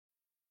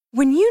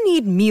When you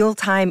need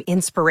mealtime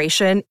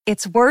inspiration,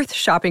 it's worth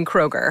shopping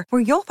Kroger,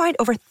 where you'll find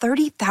over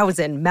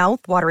 30,000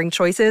 mouth-watering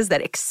choices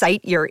that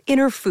excite your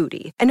inner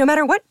foodie. And no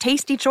matter what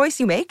tasty choice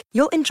you make,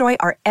 you'll enjoy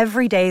our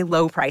everyday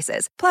low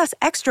prices, plus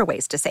extra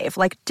ways to save,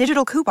 like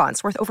digital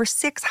coupons worth over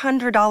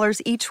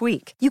 $600 each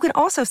week. You can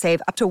also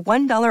save up to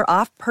 $1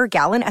 off per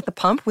gallon at the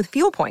pump with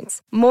fuel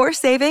points. More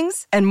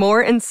savings and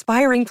more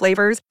inspiring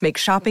flavors make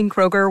shopping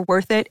Kroger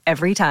worth it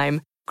every time.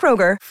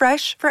 Kroger,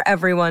 fresh for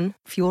everyone.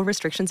 Fuel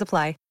restrictions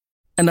apply.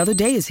 Another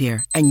day is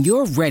here, and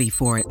you're ready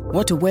for it.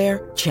 What to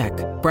wear? Check.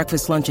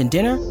 Breakfast, lunch, and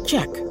dinner?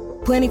 Check.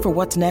 Planning for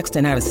what's next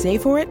and how to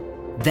save for it?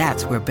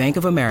 That's where Bank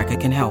of America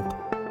can help.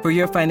 For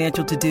your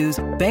financial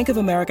to-dos, Bank of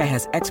America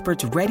has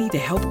experts ready to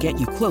help get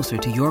you closer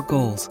to your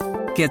goals.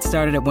 Get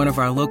started at one of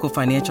our local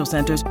financial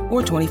centers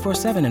or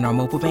 24/7 in our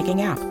mobile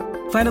banking app.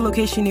 Find a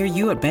location near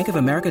you at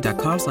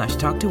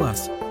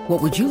bankofamerica.com/talktous.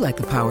 What would you like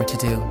the power to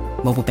do?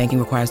 Mobile banking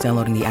requires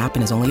downloading the app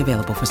and is only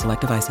available for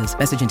select devices.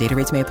 Message and data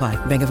rates may apply.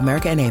 Bank of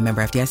America N.A.,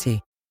 member FDIC.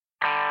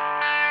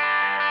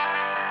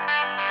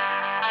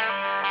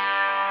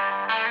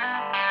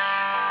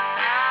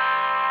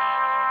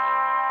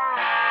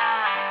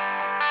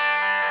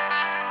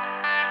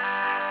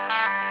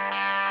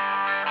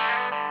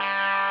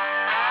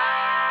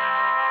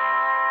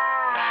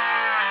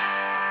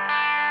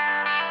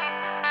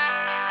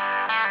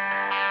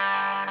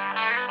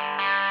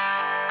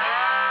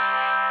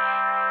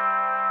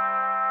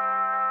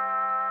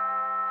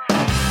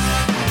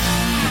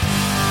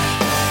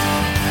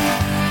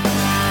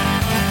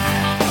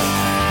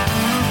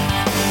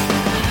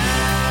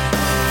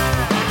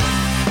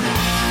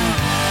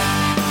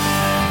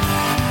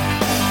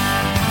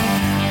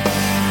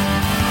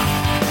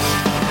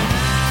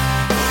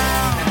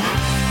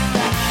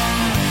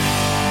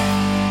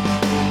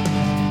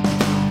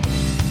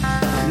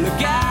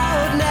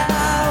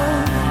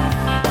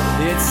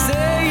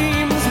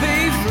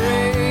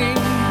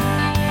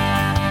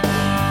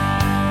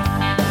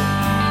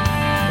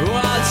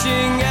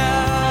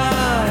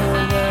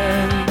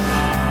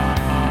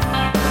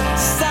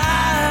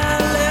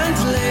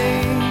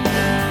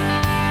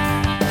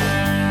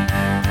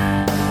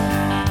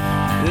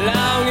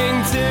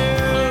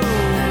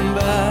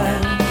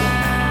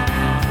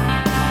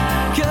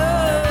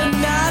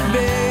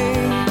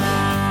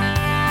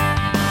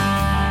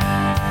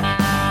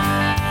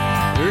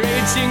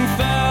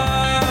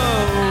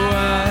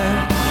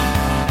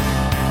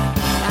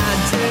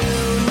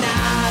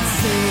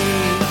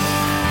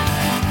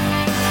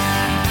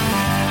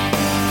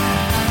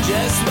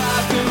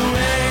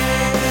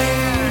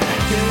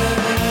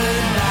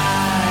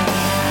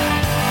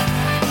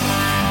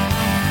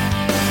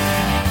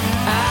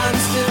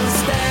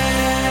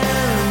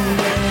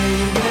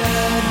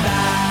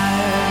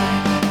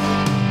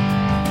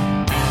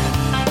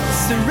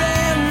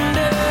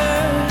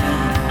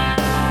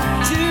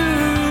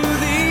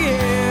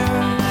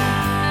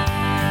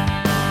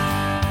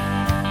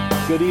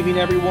 Good evening,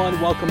 everyone.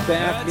 Welcome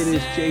back. It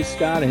is Jay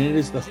Scott, and it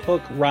is The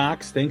Hook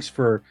Rocks. Thanks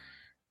for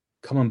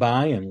coming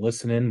by and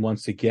listening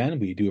once again.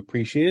 We do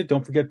appreciate it.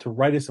 Don't forget to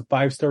write us a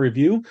 5-star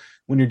review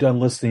when you're done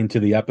listening to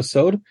the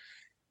episode.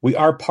 We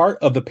are part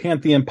of the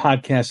Pantheon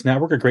Podcast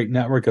Network, a great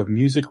network of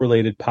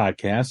music-related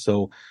podcasts.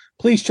 So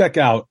please check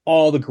out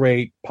all the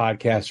great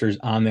podcasters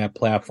on that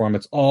platform.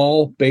 It's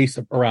all based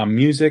around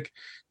music,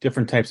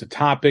 different types of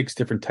topics,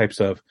 different types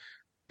of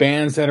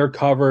bands that are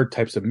covered,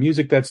 types of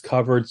music that's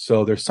covered.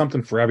 So there's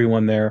something for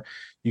everyone there.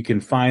 You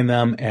can find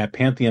them at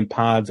Pantheon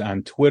Pods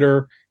on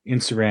Twitter,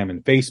 Instagram,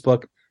 and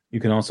Facebook. You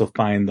can also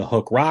find The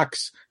Hook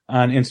Rocks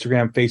on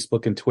Instagram,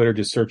 Facebook, and Twitter.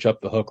 Just search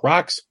up The Hook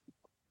Rocks.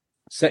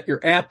 Set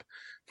your app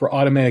for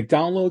automatic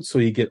download so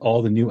you get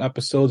all the new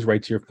episodes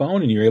right to your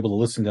phone, and you're able to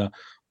listen to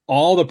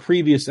all the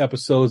previous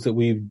episodes that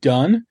we've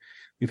done.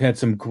 We've had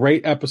some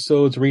great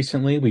episodes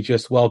recently. We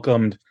just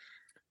welcomed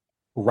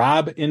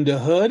Rob into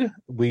Hood.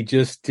 We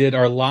just did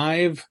our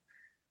live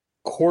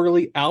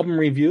quarterly album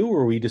review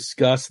where we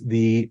discussed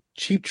the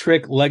Cheap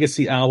Trick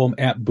Legacy album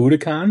at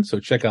Budokan. So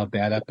check out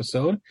that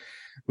episode.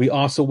 We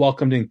also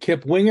welcomed in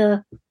Kip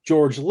Winger,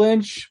 George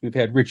Lynch. We've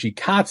had Richie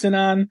Kotzen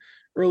on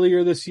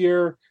earlier this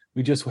year.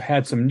 We just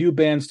had some new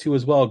bands too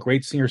as well. A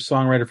great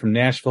singer-songwriter from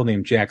Nashville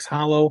named Jax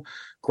Hollow.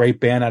 Great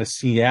band out of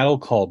Seattle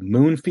called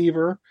Moon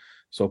Fever.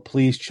 So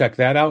please check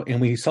that out. And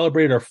we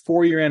celebrated our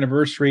 4-year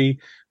anniversary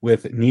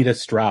with Nita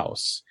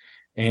Strauss.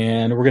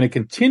 And we're going to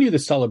continue the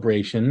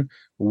celebration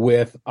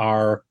with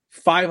our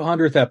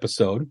 500th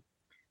episode.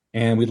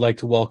 And we'd like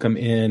to welcome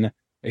in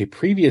a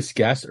previous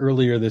guest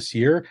earlier this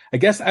year. I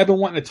guess I've been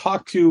wanting to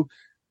talk to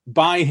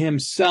by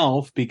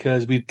himself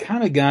because we've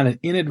kind of got an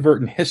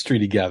inadvertent history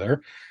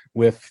together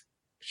with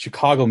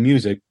Chicago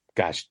music,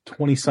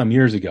 20 some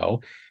years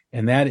ago.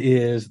 And that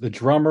is the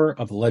drummer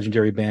of the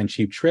legendary band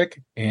Cheap Trick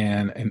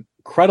and an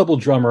incredible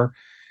drummer.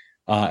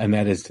 And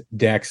that is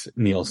Daxx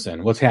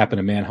Nielsen. What's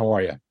happening, man? How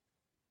are you?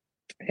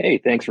 Hey,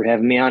 thanks for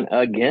having me on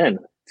again.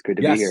 It's good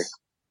to be here.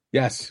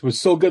 Yes. It was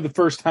so good the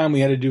first time we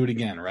had to do it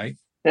again, right?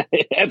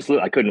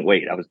 Absolutely. I couldn't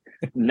wait. I was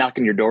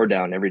knocking your door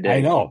down every day.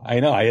 I know.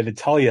 I had to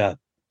tell you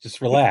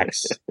Just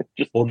relax.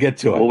 We'll get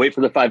to it. We'll wait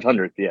for the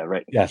 500th. Yeah,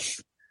 right.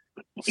 Yes.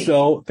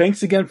 So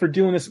thanks again for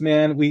doing this,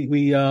 man.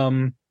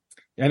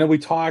 I know we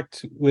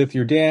talked with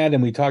your dad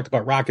and we talked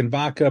about Rock and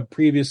Vodka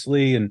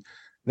previously, and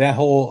that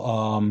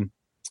whole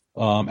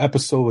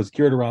episode was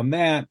geared around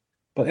that.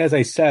 But as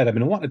I said, I've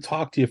been wanting to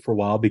talk to you for a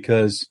while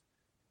because,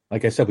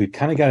 like I said, we've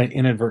kind of got an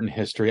inadvertent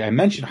history. I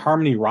mentioned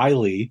Harmony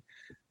Riley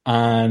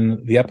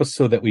on the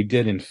episode that we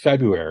did in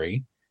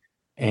February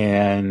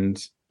and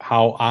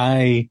how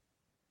I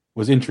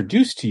was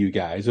introduced to you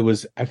guys.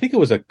 I think it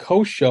was a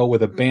co-show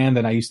with a band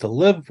that I used to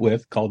live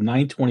with called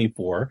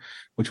 924,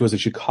 which was a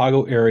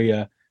Chicago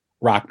area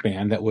rock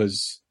band that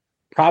was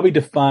probably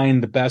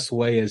defined the best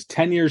way as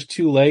 10 years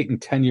too late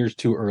and 10 years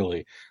too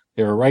early.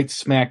 They were right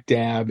smack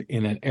dab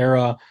in an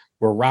era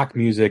where rock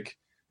music,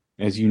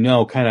 as you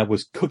know, kind of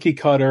was cookie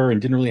cutter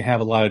and didn't really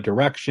have a lot of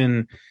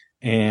direction.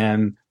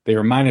 And they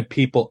reminded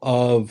people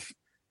of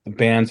the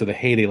bands of the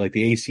heyday, like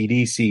the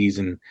AC/DCs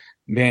and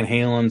Van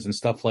Halen's and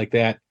stuff like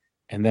that.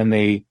 And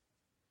then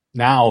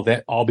now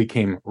that all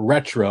became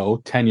retro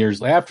 10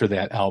 years after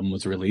that album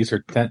was released,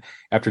 or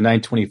after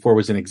 924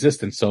 was in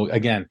existence. So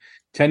again,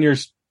 10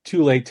 years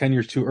too late, 10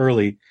 years too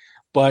early.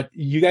 But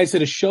you guys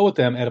did a show with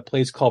them at a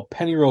place called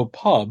Penny Road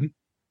Pub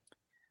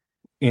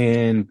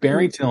in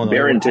Barrington, Illinois.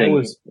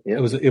 Barrington.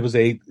 It was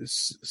a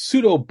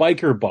pseudo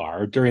biker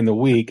bar during the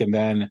week, and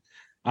then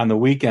on the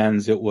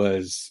weekends it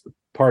was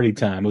party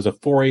time. It was a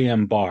 4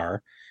 a.m.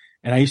 bar,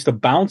 and I used to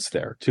bounce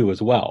there too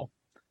as well.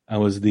 I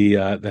was the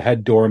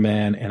head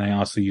doorman, and I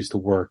also used to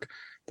work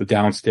the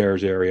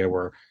downstairs area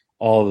where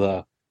all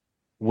the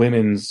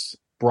women's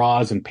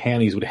bras and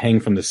panties would hang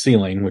from the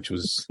ceiling, which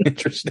was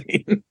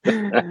interesting.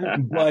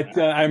 But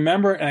I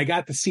remember, and I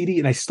got the CD,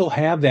 and I still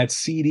have that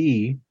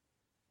CD,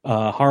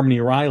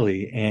 Harmony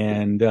Riley.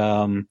 And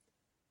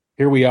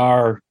here we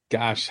are,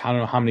 gosh, I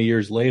don't know how many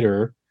years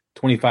later,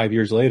 25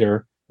 years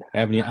later,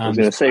 having you on. I was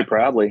going to say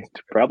probably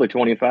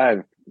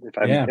 25,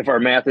 if our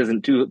math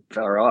isn't too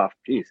far off.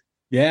 Jeez.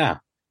 Yeah.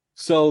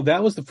 So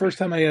that was the first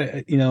time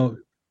I,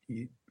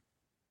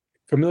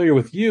 familiar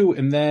with you.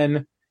 And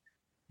then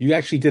you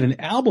actually did an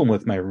album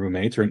with my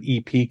roommates, or an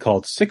EP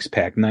called Six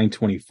Pack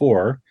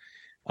 924.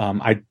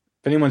 If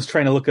anyone's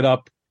trying to look it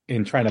up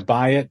and trying to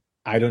buy it,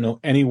 I don't know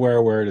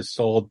anywhere where it is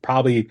sold.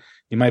 Probably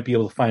you might be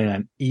able to find it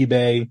on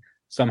eBay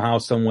somehow,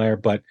 somewhere,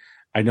 but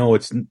I know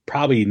it's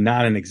probably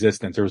not in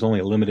existence. There was only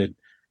limited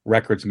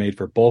records made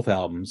for both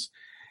albums.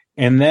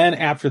 And then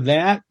after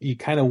that, you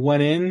kind of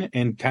went in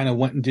and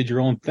did your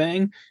own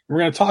thing. We're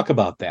going to talk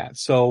about that.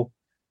 So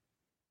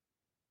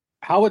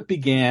how it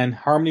began,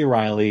 Harmony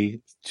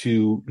Riley,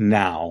 to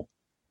now,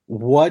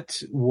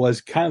 what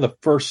was kind of the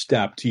first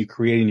step to you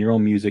creating your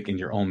own music in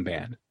your own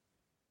band?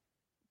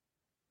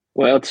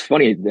 Well, it's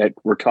funny that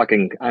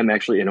I'm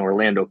actually in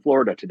Orlando,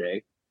 Florida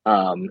today.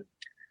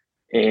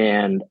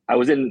 And I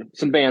was in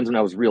some bands when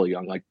I was really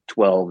young, like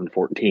 12 and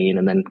 14,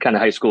 and then kind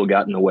of high school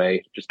got in the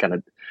way, just kind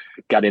of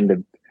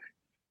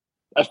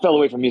I fell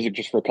away from music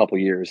just for a couple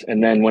of years.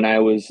 And then when I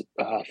was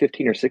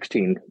 15 or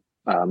 16,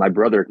 my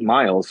brother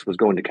Miles was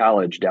going to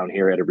college down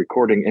here at a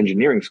recording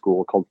engineering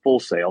school called Full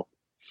Sail.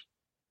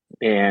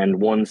 And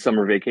one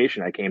summer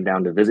vacation, I came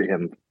down to visit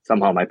him.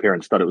 Somehow my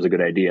parents thought it was a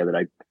good idea that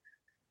I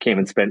came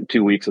and spent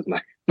 2 weeks with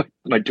my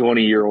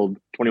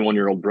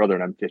 21-year-old brother,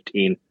 and I'm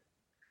 15.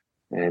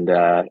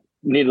 And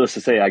needless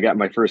to say, I got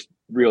my first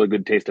really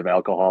good taste of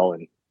alcohol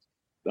and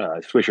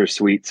Swisher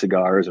Sweet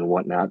cigars and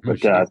whatnot.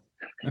 But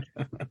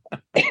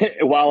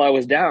while I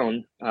was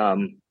down,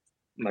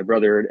 my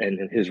brother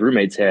and his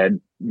roommates had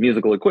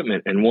musical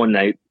equipment, and one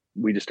night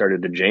we just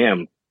started to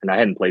jam. And I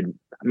hadn't played.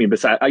 I mean,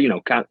 I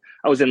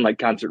was in like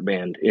concert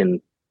band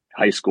in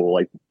high school.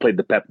 I played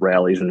the pep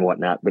rallies and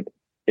whatnot, but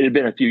it had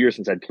been a few years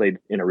since I'd played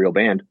in a real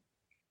band.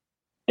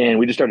 And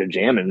we just started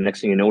jamming. And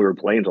next thing you know, we were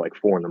playing till like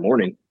 4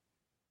 a.m.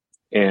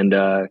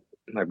 And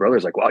my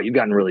brother's like, "Wow, you've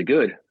gotten really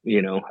good,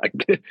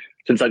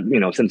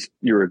 since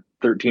you were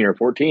 13 or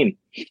 14."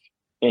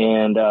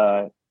 And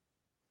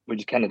we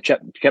just kind of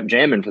kept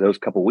jamming for those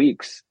couple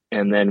weeks.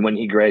 And then when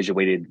he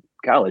graduated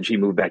college, he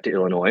moved back to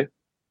Illinois,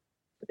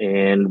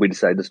 and we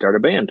decided to start a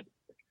band.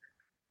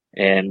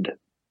 And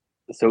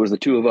so it was the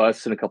two of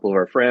us and a couple of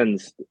our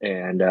friends,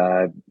 and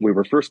we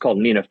were first called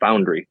Nina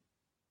Foundry,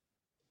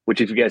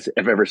 which if you guys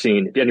have ever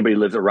seen, if anybody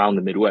lives around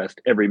the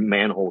Midwest, every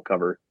manhole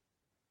cover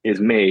is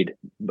made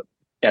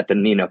at the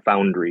Nina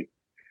Foundry.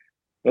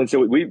 And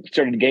so we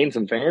started to gain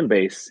some fan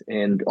base,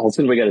 and all of a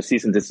sudden we got a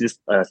cease and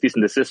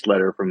desist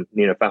letter from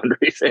Nina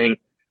Foundry saying,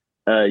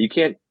 you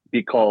can't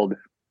be called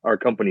our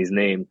company's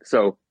name.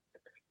 So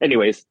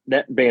anyways,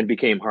 that band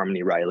became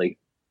Harmony Riley.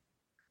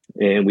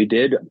 And we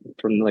did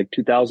from like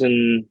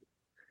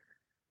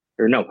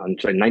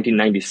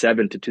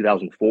 1997 to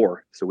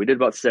 2004. So we did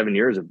about 7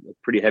 years of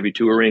pretty heavy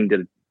touring,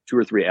 did 2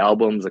 or 3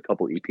 albums, a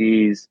couple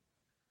EPs,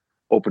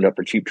 opened up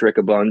for Cheap Trick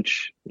a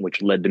bunch,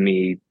 which led to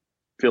me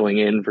filling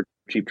in for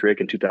Cheap Trick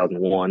in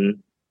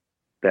 2001,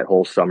 that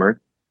whole summer.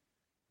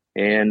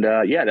 And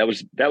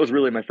that was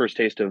really my first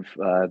taste of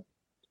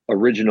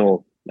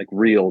original, like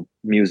real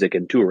music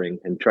and touring,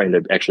 and trying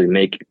to actually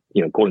make,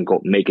 quote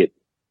unquote, make it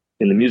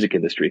in the music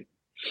industry.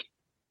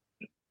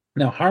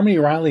 Now, Harmony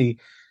Riley,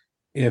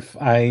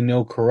 if I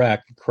know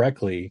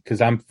correctly,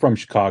 because I'm from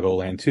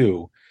Chicagoland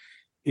too,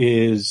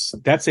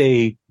 that's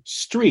a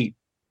street.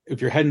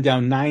 If you're heading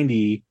down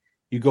 90,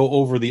 you go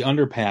over the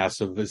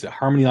underpass is it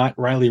Harmony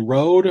Riley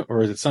Road,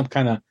 or is it some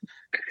kind of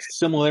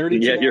similarity?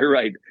 Yeah, you're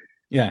right.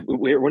 Yeah,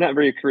 we're not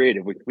very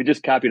creative. We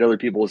just copied other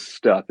people's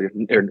stuff.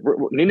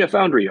 Nina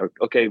Foundry.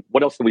 Okay,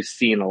 what else have we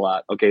seen a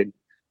lot? Okay,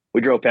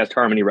 we drove past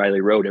Harmony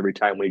Riley Road every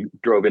time we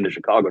drove into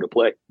Chicago to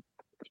play,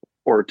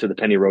 or to the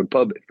Penny Road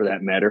pub for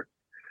that matter.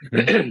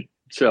 Mm-hmm.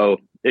 So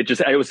it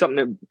was something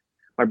that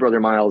my brother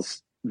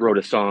Miles wrote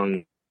a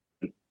song.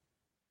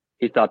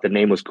 He thought the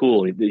name was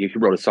cool. He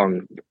wrote a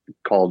song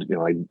called,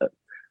 like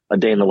A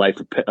Day in the Life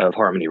of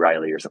Harmony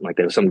Riley or something like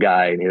that. There was some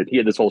guy, and he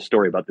had this whole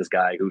story about this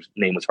guy whose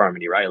name was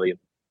Harmony Riley.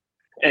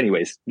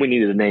 Anyways, we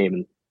needed a name,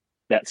 and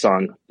that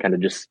song kind of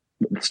just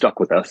stuck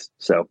with us.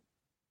 So,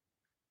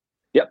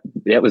 yep,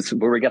 that was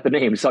where we got the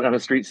name. We saw it on a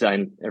street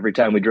sign every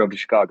time we drove to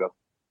Chicago.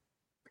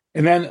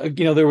 And then,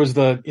 there was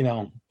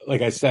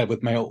like I said,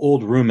 with my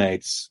old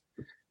roommates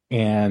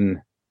and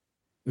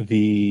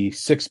the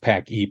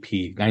 6-pack EP,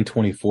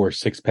 924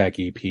 6-pack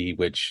EP,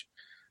 which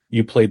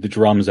you played the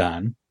drums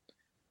on.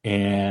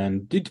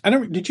 And did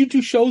you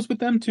do shows with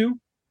them too?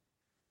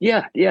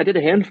 Yeah, I did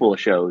a handful of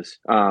shows.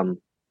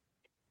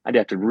 I'd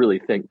have to really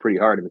think pretty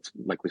hard. It's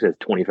like we said,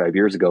 25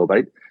 years ago,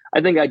 but I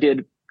think I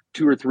did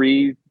 2 or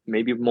 3,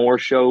 maybe more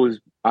shows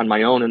on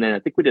my own. And then I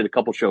think we did a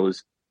couple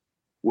shows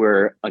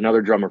where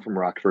another drummer from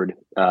Rockford,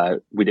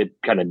 we did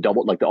kind of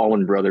double, like the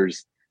Allman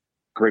Brothers,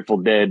 Grateful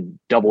Dead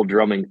double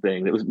drumming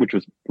thing. Which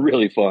was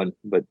really fun.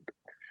 But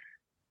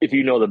if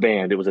you know the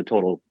band, it was a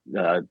total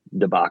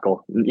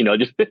debacle.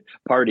 Just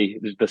party.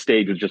 The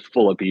stage was just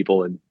full of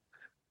people and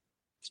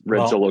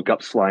red Solo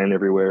cups flying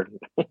everywhere.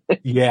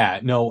 Yeah,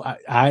 no,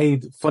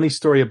 I funny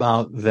story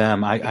about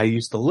them. I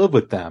used to live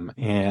with them,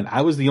 and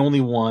I was the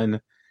only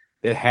one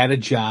that had a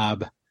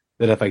job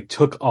that if I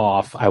took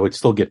off, I would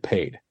still get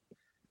paid.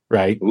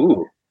 Right.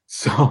 Ooh.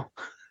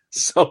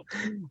 So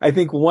I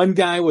think one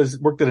guy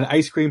worked at an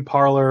ice cream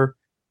parlor.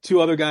 2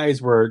 other guys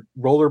were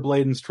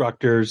rollerblade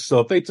instructors.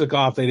 So if they took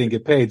off, they didn't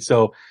get paid.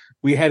 So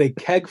we had a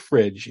keg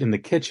fridge in the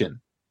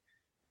kitchen,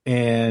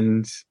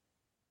 and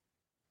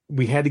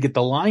we had to get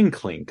the line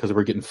clean because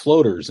we're getting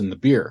floaters in the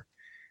beer.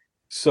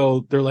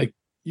 So they're like,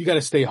 you got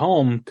to stay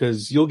home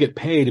because you'll get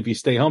paid if you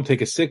stay home,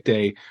 take a sick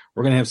day.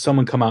 We're going to have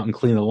someone come out and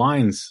clean the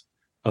lines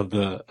of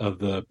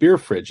the beer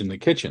fridge in the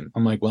kitchen.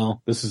 I'm like,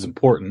 well, this is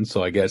important.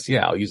 So I guess,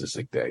 yeah, I'll use a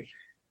sick day.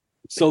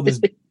 So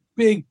this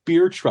big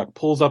beer truck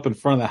pulls up in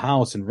front of the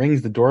house and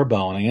rings the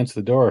doorbell, and I answer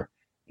the door,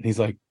 and he's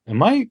like,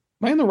 am I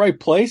in the right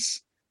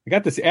place? I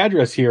got this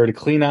address here to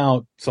clean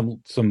out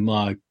some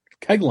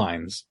keg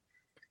lines.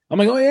 I'm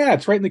like, oh yeah,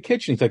 it's right in the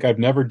kitchen. He's like, I've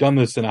never done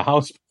this in a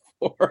house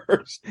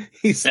before.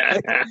 He's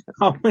like,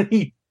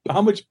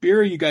 how much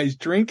beer are you guys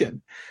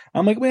drinking?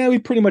 I'm like, well, we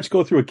pretty much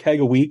go through a keg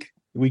a week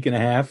and a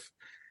half.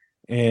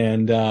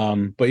 And,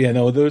 but yeah,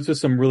 no, those are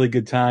some really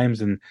good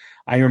times. And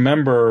I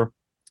remember,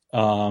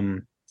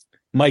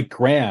 Mike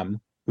Graham,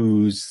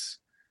 who's,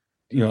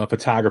 a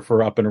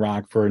photographer up in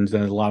Rockford and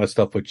done a lot of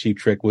stuff with Cheap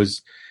Trick,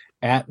 was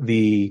at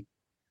the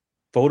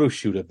photo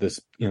shoot of this,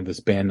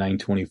 this band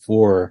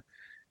 924.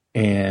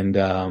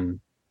 And,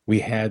 we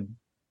had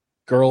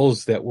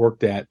girls that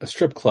worked at a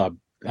strip club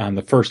on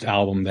the first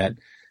album that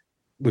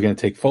we're going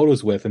to take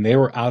photos with. And they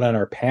were out on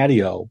our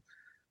patio,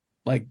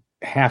 like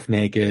half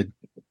naked,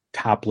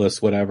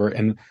 topless, whatever.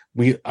 And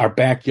our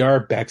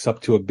backyard backs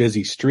up to a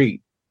busy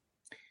street.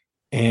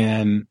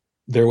 And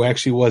there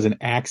actually was an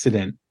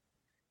accident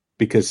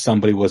because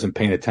somebody wasn't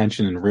paying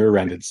attention and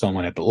rear-ended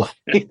someone at the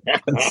light.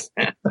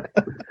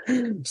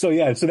 So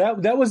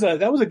that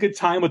was a good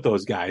time with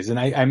those guys. And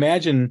I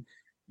imagine,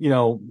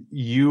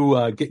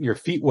 you getting your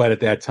feet wet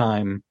at that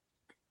time,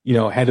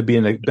 had to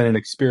been an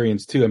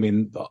experience too. I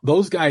mean,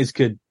 those guys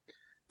could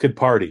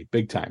party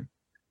big time.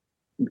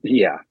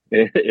 Yeah.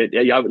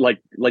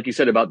 Like you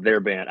said about their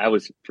band, I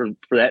was for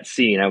that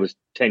scene, I was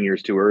 10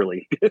 years too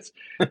early.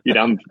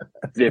 I'm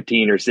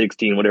 15 or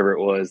 16, whatever it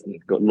was, and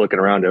looking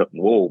around.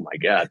 Oh my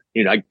God.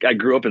 I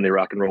grew up in the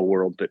rock and roll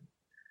world, but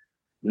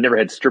never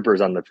had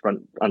strippers on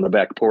the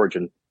back porch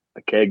and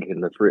a keg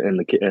and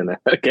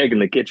a keg in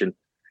the kitchen.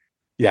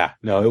 Yeah,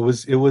 no,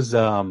 it was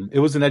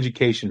an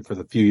education for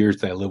the few years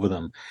that I lived with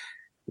them.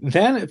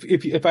 Then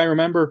if I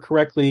remember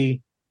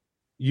correctly,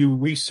 you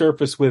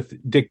resurfaced with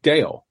Dick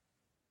Dale.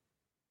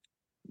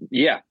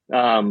 Yeah.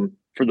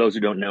 For those who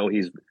don't know,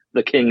 he's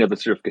the king of the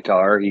surf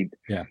guitar. He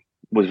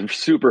was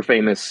super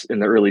famous in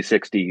the early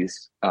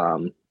 60s,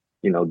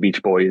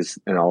 Beach Boys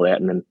and all that,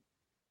 and then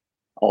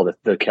all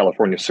the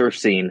California surf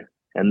scene.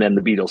 And then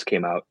the Beatles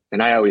came out.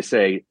 And I always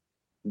say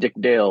Dick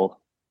Dale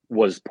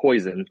was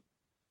Poison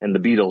and the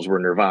Beatles were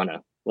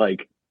Nirvana.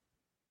 Like,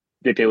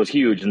 Dick Dale was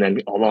huge, and then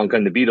along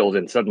came the Beatles,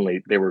 and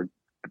suddenly they were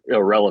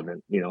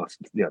irrelevant.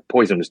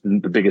 Poison was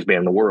the biggest band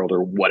in the world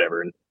or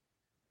whatever. And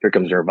here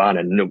comes Nirvana,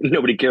 and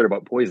nobody cared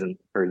about Poison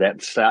or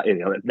that style,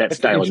 that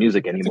style of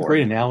music anymore. It's a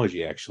great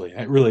analogy, actually.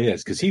 It really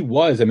is, because he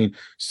was. I mean,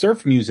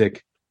 surf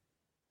music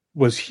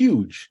was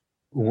huge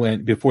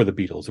before the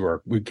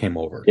Beatles we came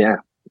over. Yeah.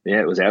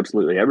 Yeah. It was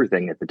absolutely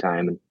everything at the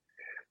time. And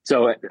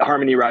so at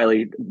Harmony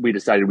Riley, we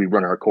decided we'd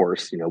run our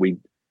course. We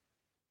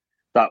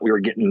thought we were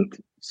getting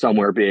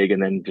somewhere big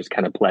and then just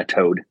kind of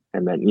plateaued.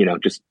 And then,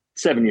 just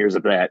 7 years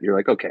of that, you're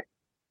like, okay,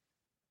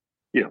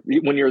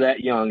 when you're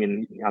that young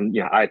and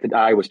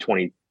I was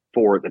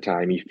 24 at the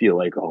time, you feel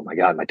like, oh my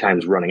God, my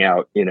time's running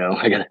out.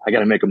 I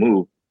gotta make a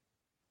move.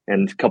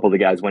 And a couple of the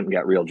guys went and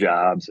got real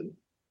jobs. And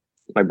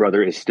my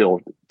brother is still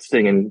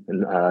singing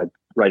and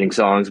writing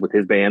songs with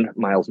his band,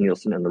 Miles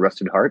Nielsen and the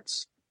Rusted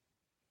Hearts.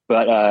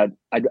 But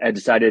I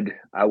decided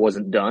I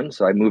wasn't done.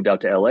 So I moved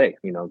out to LA,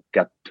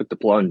 took the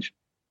plunge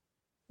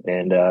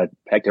and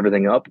packed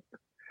everything up.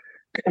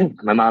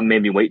 My mom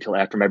made me wait till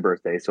after my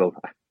birthday,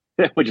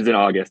 which is in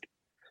August.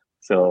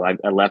 So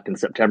I left in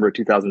September of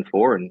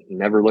 2004 and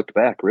never looked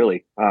back,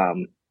 really.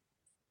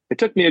 It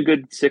took me a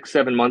good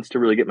 6-7 months to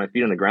really get my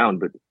feet on the ground,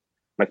 but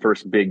my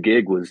first big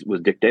gig was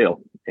Dick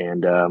Dale.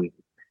 And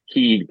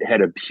he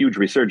had a huge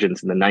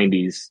resurgence in the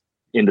 90s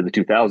into the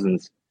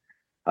 2000s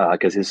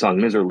because his song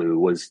Miserlou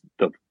was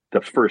the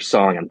first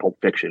song on Pulp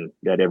Fiction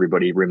that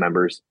everybody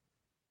remembers.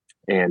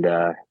 And,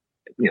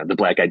 the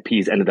Black Eyed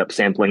Peas ended up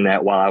sampling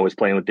that while I was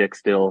playing with Dick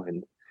still.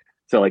 And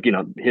so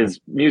his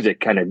music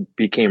kind of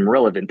became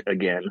relevant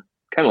again,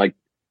 kind of like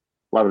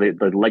a lot of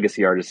the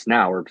legacy artists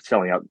now are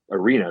selling out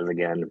arenas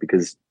again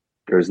because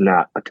there's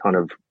not a ton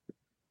of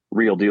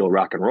real deal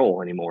rock and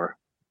roll anymore,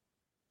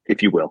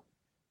 if you will.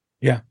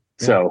 Yeah.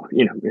 So,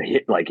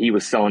 he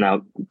was selling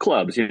out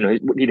clubs, he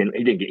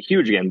didn't get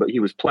huge again, but he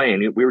was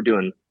playing, we were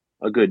doing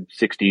a good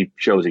 60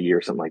 shows a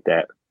year, something like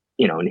that,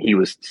 and he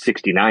was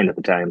 69 at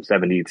the time,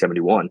 70,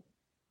 71.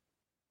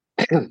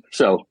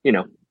 So,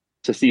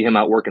 to see him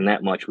out working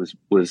that much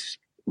was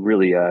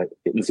really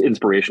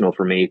inspirational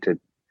for me to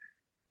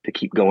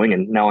keep going.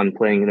 And now I'm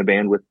playing in a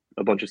band with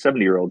a bunch of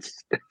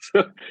 70-year-olds.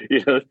 So,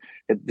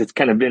 it's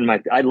kind of been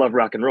I love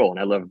rock and roll and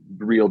I love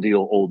real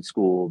deal old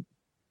school,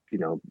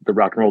 the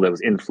rock and roll that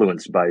was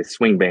influenced by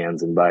swing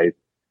bands and by,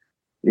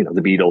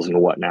 the Beatles and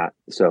whatnot.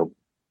 So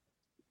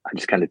I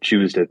just kind of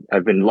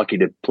I've been lucky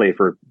to play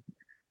for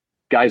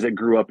guys that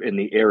grew up in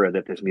the era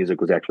that this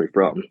music was actually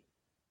from.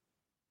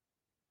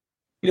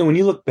 When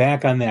you look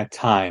back on that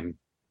time,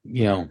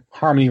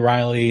 Harmony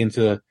Riley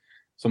into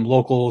some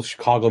local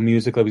Chicago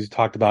music that we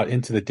talked about,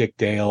 into the Dick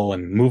Dale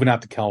and moving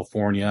out to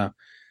California,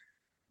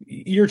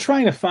 you're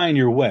trying to find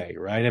your way,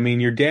 right? I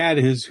mean, your dad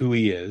is who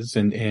he is,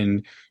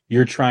 and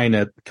you're trying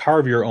to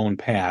carve your own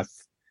path.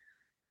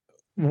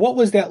 What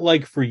was that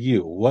like for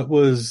you? What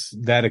was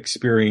that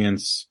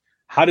experience?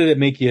 How did it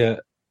make you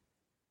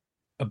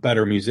a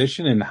better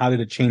musician, and how did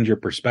it change your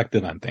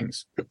perspective on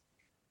things?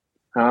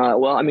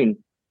 Well, I mean,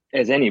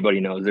 as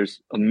anybody knows,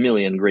 there's a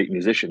million great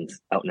musicians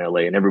out in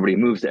LA, and everybody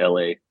moves to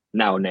LA,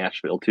 now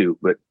Nashville too.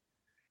 But,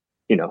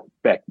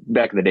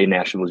 back in the day,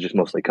 Nashville was just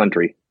mostly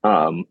country.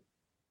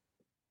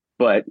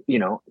 But,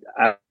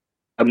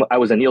 I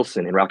was a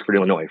Nielsen in Rockford,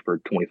 Illinois for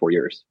 24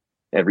 years.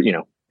 I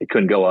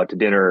couldn't go out to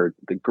dinner or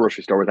the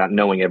grocery store without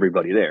knowing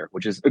everybody there,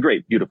 which is a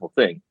great, beautiful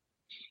thing.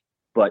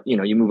 But,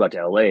 you move out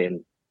to LA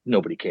and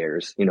nobody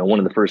cares. One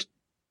of the first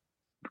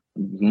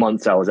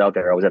months I was out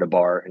there, I was at a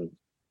bar and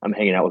I'm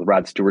hanging out with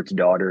Rod Stewart's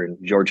daughter and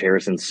George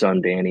Harrison's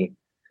son, Danny.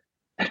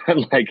 And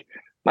I'm like,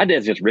 my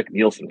dad's just Rick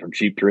Nielsen from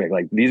Cheap Trick.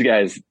 Like, these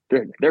guys,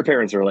 their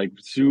parents are like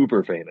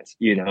super famous,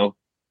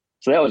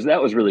 So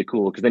that was really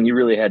cool, because then you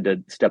really had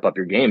to step up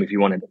your game if you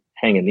wanted to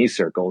hang in these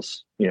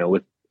circles,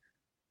 with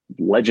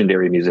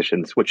legendary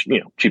musicians, which,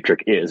 Cheap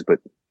Trick is, but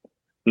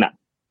not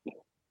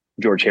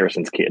George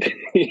Harrison's kid,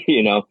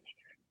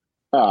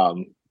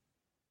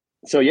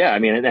 So yeah, I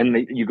mean, and then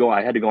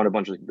I had to go on a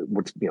bunch of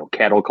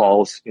cattle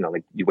calls,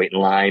 like you wait in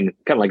line,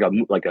 kind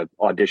of like a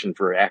audition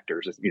for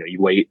actors.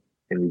 You wait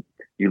and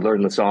you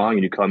learn the song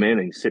and you come in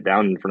and you sit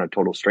down in front of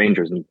total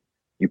strangers and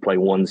you play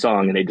one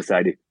song and they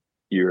decide if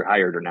you're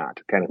hired or not,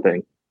 kind of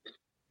thing.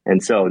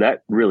 And so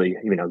that really,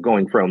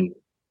 going from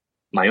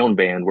my own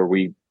band where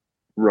we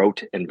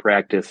wrote and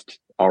practiced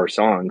our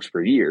songs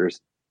for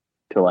years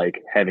to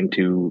having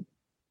to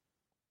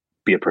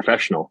be a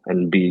professional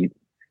and be,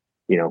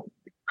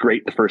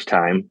 great the first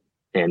time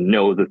and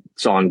know the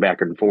song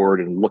back and forward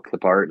and look the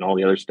part and all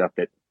the other stuff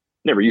that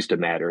never used to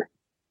matter.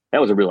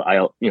 That was a real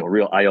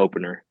eye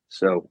opener.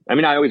 So, I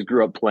mean, I always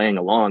grew up playing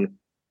along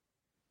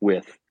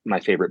with my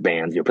favorite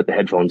bands, put the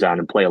headphones on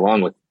and play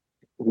along with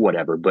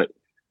whatever, but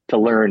to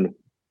learn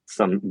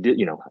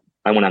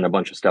I went on a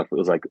bunch of stuff. It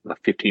was like a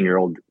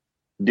 15-year-old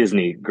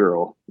Disney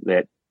girl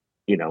that,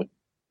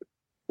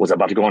 was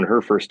about to go on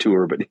her first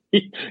tour, but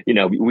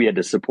we had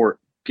to support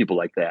people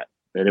like that.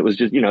 And it was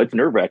just, it's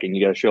nerve wracking.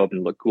 You got to show up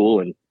and look cool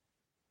and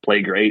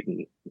play great.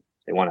 And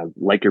they want to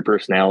like your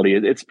personality.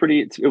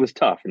 It was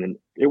tough. And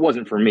it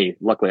wasn't for me.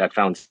 Luckily I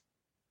found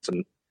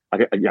I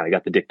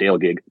got the Dick Dale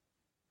gig,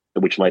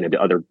 which led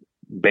into other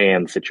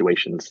band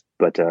situations.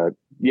 But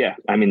yeah,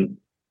 I mean,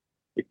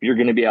 if you're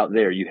going to be out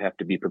there, you have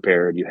to be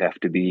prepared. You have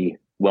to be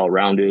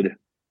well-rounded.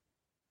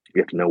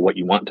 You have to know what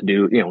you want to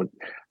do.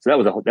 So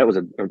that was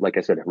like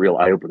I said, a real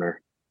eye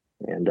opener.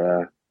 And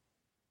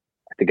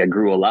I think I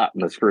grew a lot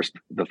in the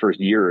first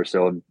year or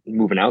so of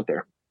moving out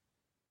there.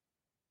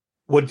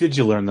 What did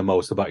you learn the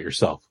most about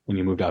yourself when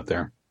you moved out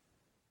there?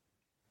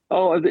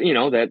 Oh,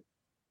 that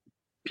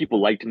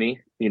people liked me.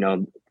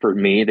 For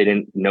me, they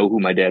didn't know who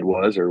my dad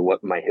was or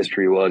what my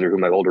history was or who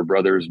my older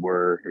brothers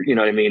were. You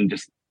know what I mean?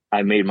 Just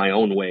I made my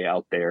own way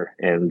out there,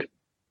 and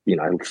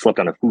I slept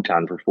on a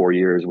futon for 4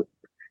 years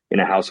in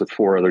a house with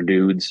four other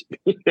dudes.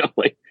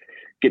 Like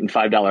getting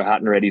 $5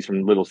 hot and ready's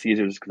from Little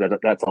Caesars because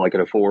that's all I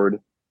could afford.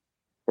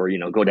 Or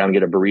go down and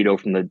get a burrito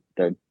from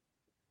the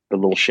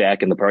little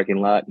shack in the parking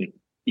lot and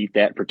eat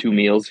that for 2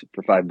 meals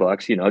for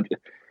 $5.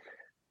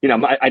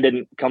 I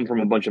didn't come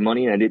from a bunch of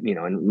money, and I didn't,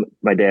 and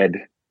my dad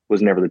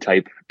was never the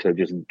type to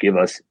just give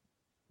us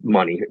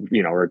money,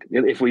 or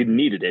if we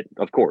needed it,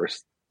 of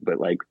course, but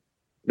like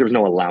there was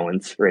no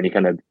allowance or any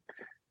kind of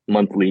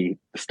monthly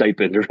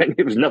stipend or anything.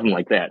 It was nothing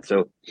like that.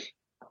 So,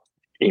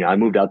 I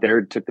moved out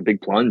there, took the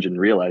big plunge and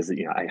realized that,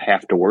 I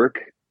have to work.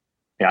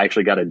 And I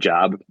actually got a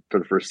job for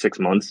the first 6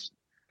 months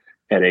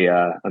at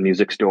a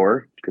music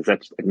store because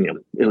that's,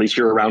 at least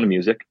you're around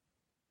music.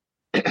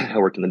 I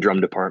worked in the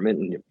drum department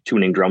and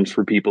tuning drums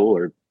for people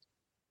or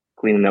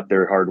cleaning up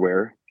their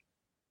hardware.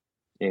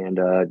 And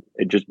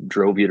it just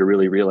drove you to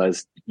really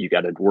realize you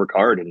got to work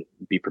hard and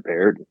be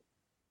prepared.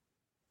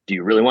 Do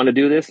you really want to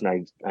do this?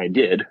 And I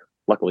did.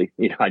 Luckily,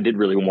 I did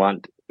really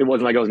want. It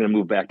wasn't like I was going to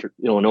move back to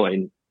Illinois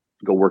and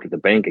go work at the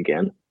bank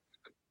again.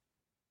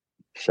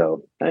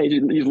 So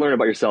you learn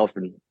about yourself,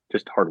 and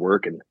just hard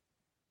work and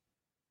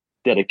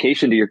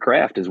dedication to your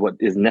craft is what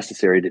is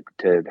necessary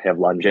to have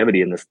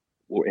longevity in this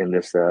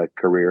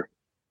career.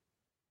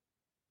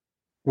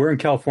 Where in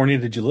California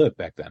did you live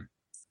back then?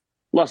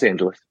 Los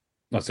Angeles.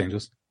 Los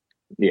Angeles.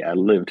 Yeah, I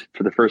lived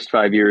for the first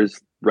 5 years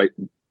right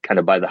kind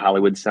of by the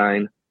Hollywood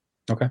sign.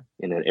 Okay.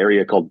 In an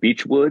area called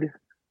Beechwood.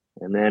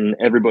 And then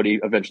everybody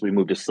eventually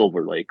moved to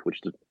Silver Lake, which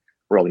is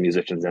where all the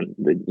musicians and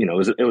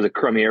it was a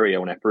crummy area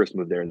when I first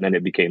moved there, and then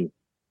it became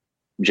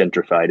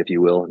gentrified, if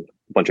you will, and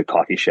a bunch of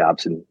coffee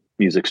shops and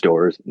music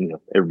stores.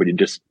 Everybody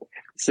just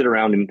sit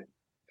around, and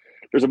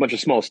there's a bunch of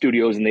small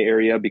studios in the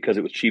area because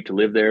it was cheap to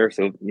live there.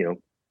 So,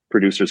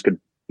 producers could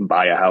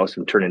buy a house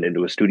and turn it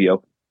into a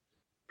studio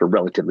for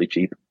relatively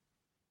cheap.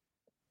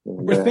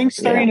 And, were things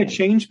starting to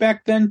change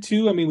back then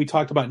too? I mean, we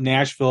talked about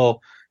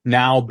Nashville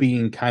now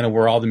being kind of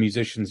where all the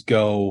musicians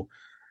go.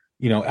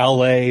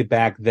 LA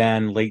back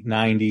then, late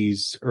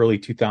 90s, early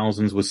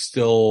 2000s was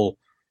still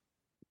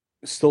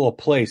a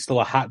place, still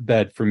a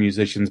hotbed for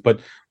musicians. But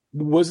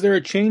was there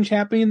a change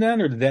happening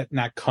then, or did that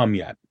not come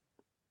yet?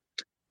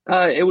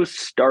 It was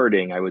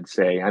starting, I would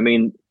say. I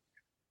mean,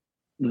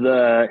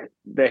 the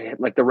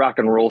rock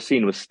and roll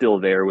scene was still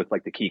there with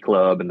like the Key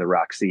Club and the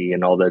Roxy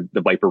and all the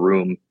Viper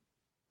Room.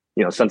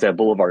 Sunset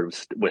Boulevard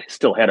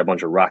still had a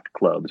bunch of rock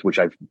clubs, which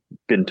I've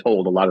been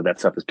told a lot of that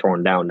stuff is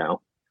torn down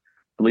now.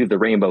 I believe the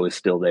Rainbow is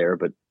still there,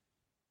 but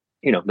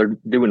they're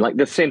doing like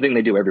the same thing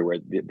they do everywhere.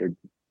 They're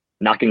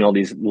knocking all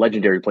these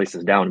legendary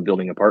places down and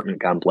building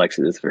apartment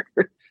complexes for,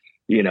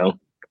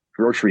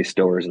 grocery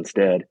stores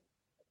instead.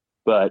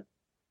 But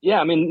yeah,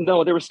 I mean,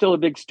 no, there was still a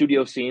big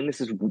studio scene.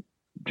 This is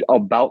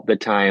about the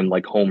time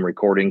like home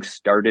recording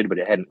started, but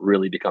it hadn't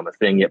really become a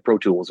thing yet. Pro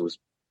Tools was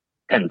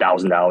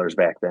 $10,000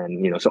 back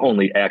then, so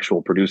only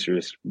actual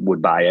producers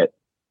would buy it.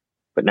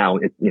 But now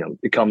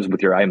it comes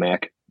with your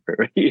iMac,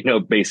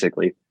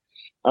 basically.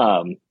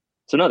 So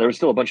no, there was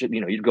still a bunch of,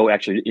 you'd go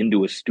actually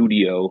into a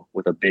studio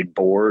with a big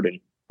board and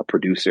a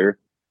producer.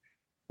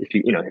 If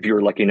you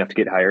were lucky enough to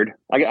get hired.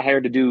 I got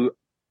hired to do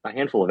a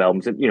handful of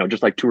albums, and,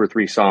 just like 2 or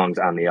 3 songs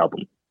on the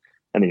album.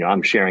 And,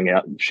 I'm sharing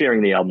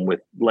the album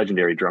with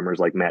legendary drummers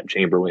like Matt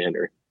Chamberlain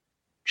or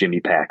Jimmy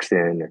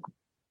Paxton or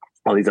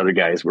all these other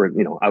guys where,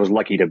 I was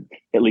lucky to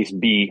at least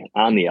be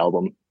on the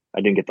album. I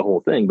didn't get the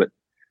whole thing, but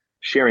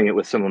sharing it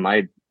with some of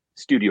my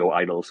studio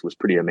idols was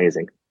pretty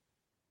amazing.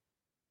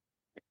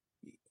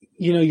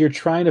 You're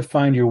trying to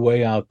find your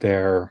way out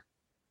there,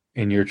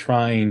 and you're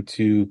trying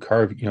to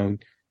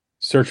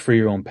search for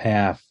your own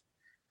path,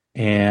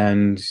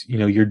 and,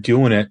 you're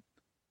doing it,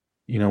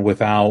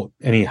 without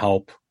any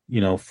help,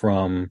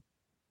 from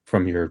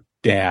your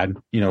dad,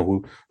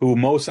 who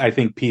most, I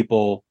think,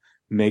 people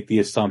make the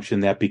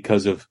assumption that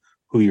because of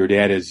who your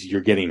dad is, you're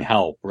getting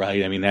help,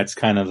 right? I mean, that's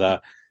kind of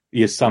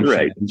the assumption.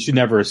 Right. You should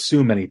never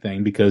assume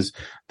anything because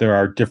there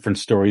are different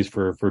stories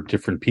for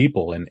different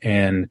people.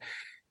 And,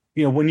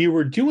 when you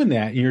were doing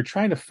that and you're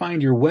trying to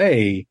find your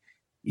way,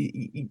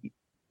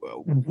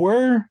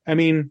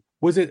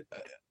 was it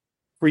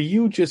for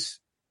you just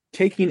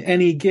taking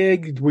any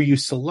gig? Were you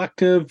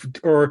selective,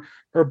 or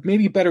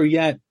maybe better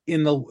yet,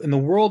 in the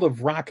world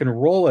of rock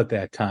and roll at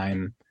that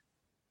time,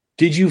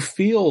 did you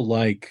feel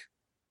like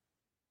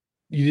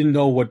you didn't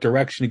know what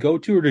direction to go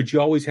to, or did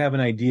you always have an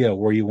idea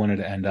where you wanted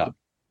to end up?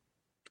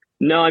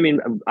 No, I mean,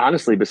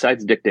 honestly,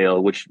 besides Dick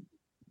Dale, which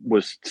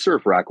was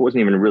surf rock, it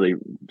wasn't even really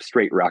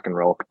straight rock and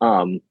roll.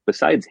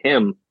 Besides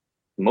him,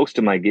 most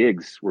of my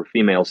gigs were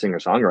female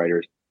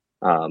singer-songwriters.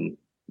 And,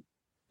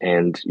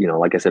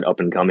 like I said, up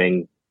and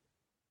coming,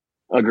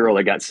 a girl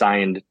that got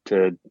signed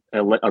to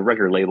a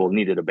record label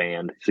needed a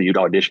band, so you'd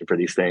audition for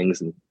these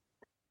things and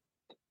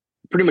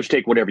pretty much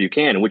take whatever you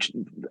can. Which,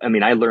 I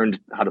mean, I learned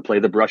how to play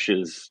the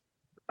brushes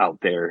out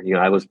there. You know,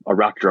 I was a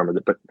rock drummer,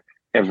 but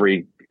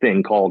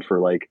everything called for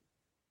like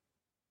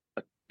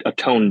a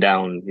toned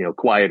down, you know,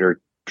 quieter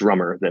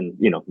drummer than,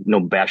 you know, no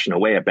bashing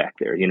away at back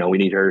there. You know, we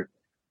need her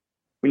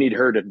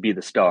to be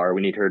the star.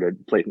 We need her to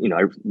play, you know,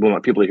 we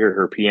want people to hear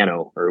her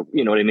piano, or,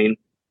 you know what I mean?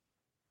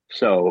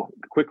 So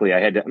quickly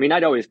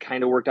I'd always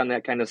kind of worked on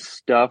that kind of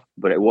stuff,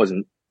 but it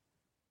wasn't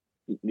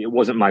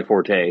my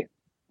forte.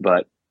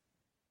 But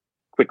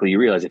quickly you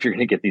realize if you're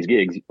going to get these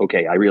gigs,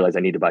 okay, I realize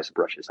I need to buy some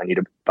brushes. I need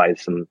to buy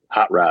some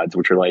hot rods,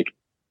 which are like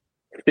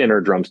thinner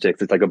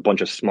drumsticks. It's like a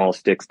bunch of small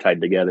sticks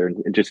tied together,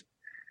 and it just,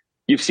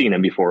 you've seen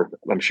them before,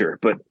 I'm sure.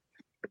 But,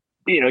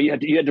 you know,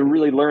 you had to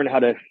really learn how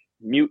to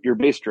mute your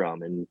bass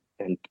drum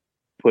and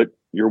put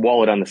your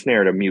wallet on the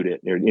snare to mute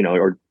it, or, you know,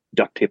 or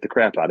duct tape the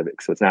crap out of it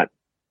so it's not,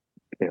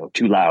 you know,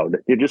 too loud.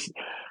 It just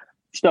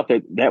stuff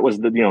that was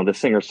the, you know, the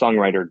singer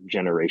songwriter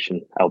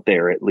generation out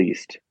there, at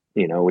least,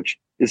 you know, which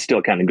is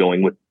still kind of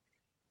going with,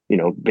 you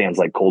know, bands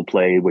like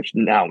Coldplay, which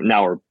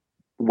now are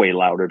way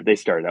louder, but they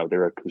started out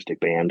their acoustic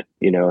band,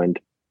 you know, and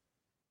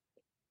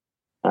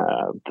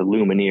the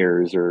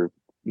Lumineers, or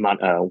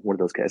what are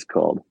those guys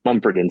called?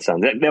 Mumford and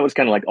Sons. That was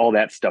kind of like all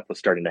that stuff was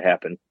starting to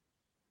happen,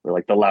 where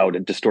like the loud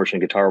and distortion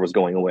guitar was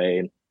going away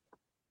and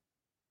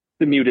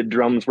the muted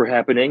drums were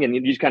happening, and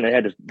you just kind of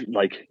had to,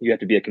 like, you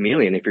have to be a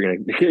chameleon if you're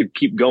going to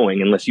keep going,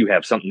 unless you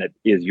have something that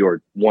is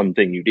your one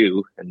thing you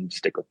do and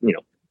stick with, you know,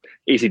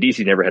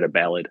 AC/DC never had a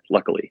ballad,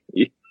 luckily.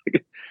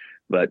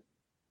 But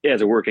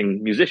as a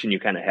working musician, you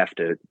kind of have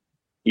to,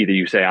 either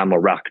you say I'm a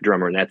rock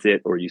drummer and that's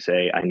it, or you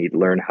say I need to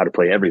learn how to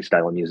play every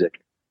style of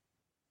music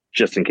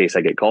just in case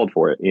I get called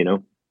for it, you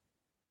know?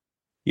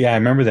 Yeah, I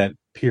remember that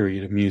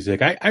period of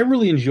music. I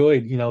really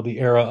enjoyed, you know, the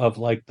era of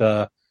like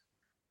the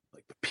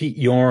Pete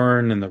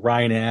Yorn and the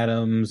Ryan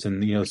Adams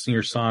and, you know,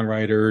 singer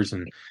songwriters,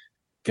 and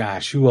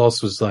gosh, who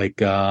else was like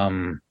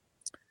Liz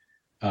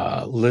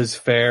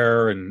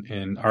Phair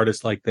and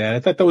artists like that. I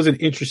thought that was an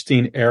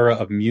interesting era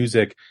of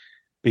music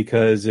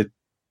because it,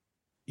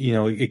 you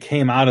know, it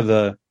came out of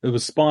it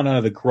was spawned out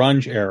of the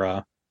grunge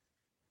era,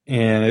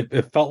 and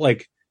it felt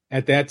like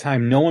at that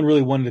time no one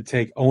really wanted to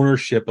take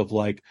ownership of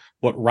like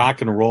what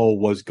rock and roll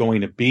was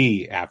going to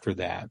be after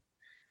that.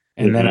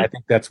 And then I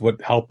think that's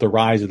what helped the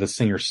rise of the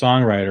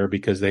singer-songwriter,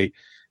 because they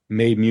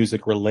made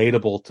music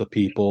relatable to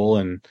people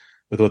and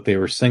with what they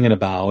were singing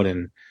about.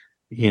 And,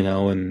 you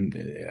know, and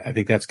I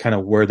think that's kind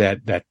of where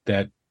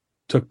that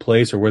took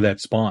place, or where that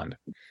spawned.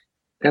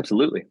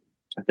 Absolutely.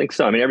 I think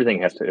so. I mean,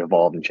 everything has to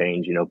evolve and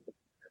change, you know.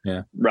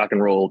 Yeah. Rock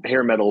and roll,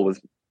 hair metal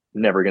was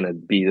never going to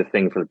be the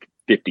thing for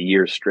 50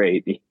 years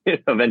straight.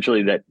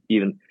 Eventually that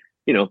even,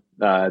 you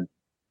know,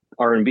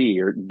 R&B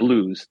or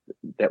blues,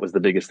 that was the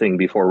biggest thing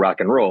before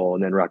rock and roll,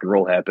 and then rock and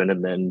roll happened,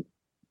 and then,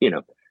 you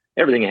know,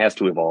 everything has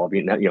to evolve.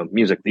 You know,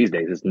 music these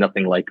days is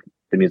nothing like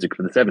the music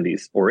for the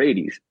 70s or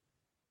 80s,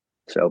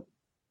 so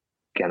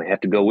kind of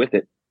have to go with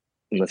it,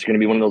 unless you're going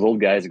to be one of those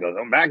old guys that goes,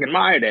 oh, back in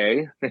my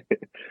day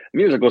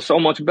music was so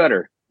much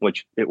better,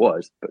 which it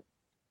was, but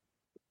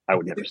I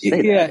would never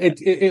say yeah,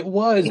 that. It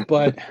was,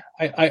 but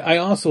I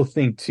also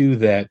think too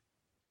that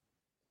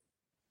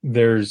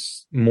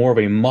there's more of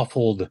a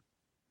muffled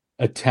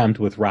attempt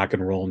with rock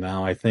and roll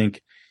now. I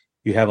think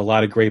you have a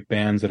lot of great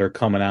bands that are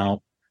coming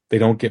out. They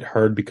don't get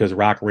heard because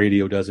rock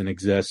radio doesn't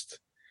exist.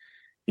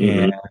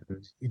 And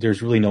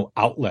there's really no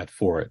outlet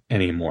for it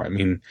anymore. I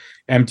mean,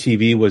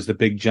 MTV was the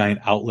big giant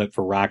outlet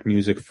for rock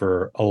music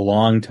for a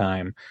long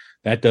time.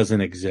 That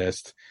doesn't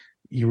exist.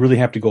 You really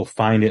have to go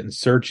find it and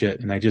search it.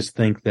 And I just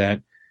think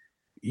that,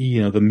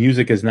 you know, the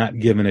music is not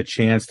given a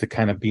chance to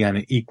kind of be on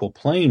an equal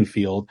playing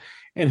field.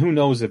 And who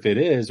knows if it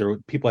is, or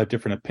people have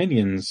different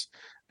opinions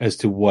as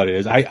to what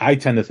is. I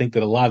tend to think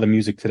that a lot of the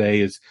music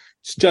today is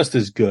just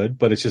as good,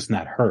 but it's just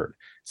not heard.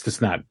 It's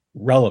just not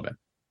relevant.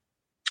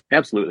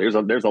 Absolutely.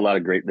 There's a lot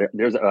of great,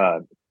 there's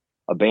a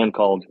band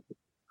called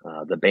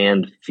the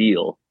band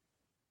Feel.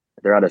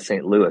 They're out of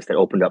St. Louis. They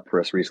opened up for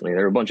us recently. They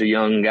were a bunch of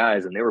young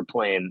guys, and they were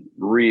playing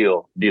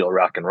real deal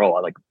rock and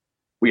roll.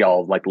 We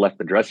all like left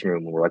the dressing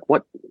room and we're like,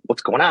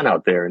 what's going on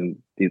out there? And,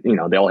 you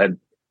know, they all had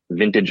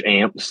vintage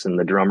amps, and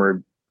the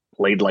drummer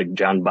played like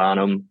John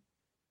Bonham,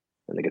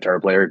 and the guitar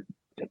player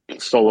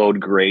soloed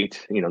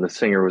great. You know, the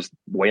singer was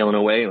wailing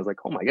away. I was like,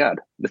 oh my God,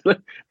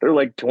 they're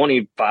like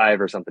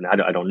 25 or something.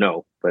 I don't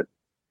know,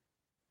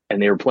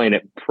 and they were playing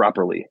it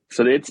properly.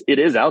 So it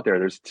is out there.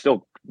 There's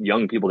still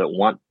young people that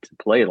want to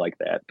play like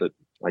that. But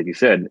like you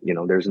said, you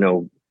know, there's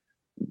no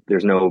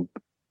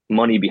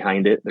money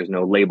behind it. There's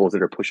no labels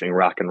that are pushing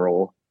rock and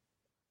roll.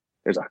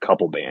 There's a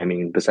couple bands, I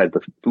mean, besides the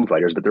Foo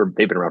Fighters, but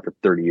they've been around for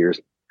 30 years.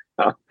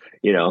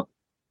 You know,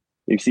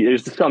 you see,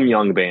 there's some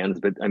young bands,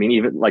 but I mean,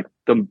 even like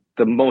the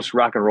most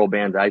rock and roll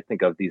bands I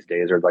think of these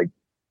days are like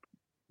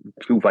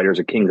Foo Fighters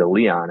or Kings of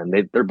Leon,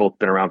 and they're both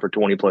been around for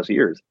 20 plus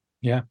years.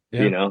 Yeah.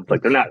 You know,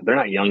 like they're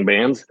not young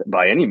bands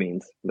by any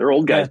means. They're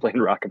old guys playing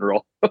rock and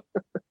roll.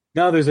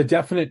 No, there's a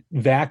definite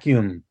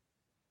vacuum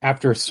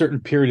after a certain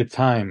period of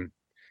time.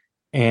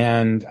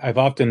 And I've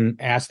often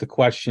asked the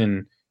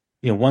question,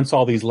 once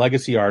all these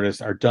legacy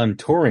artists are done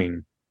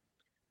touring,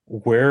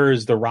 where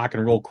is the rock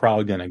and roll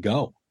crowd going to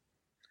go?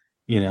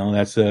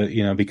 That's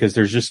because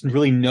there's just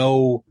really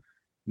no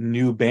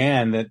new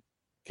band that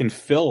can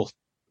fill,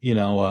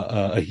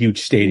 a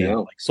huge stadium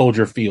like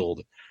Soldier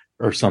Field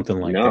or something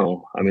like that.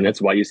 No, I mean,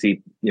 that's why you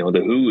see,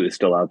 the Who is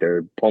still out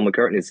there. Paul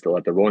McCartney is still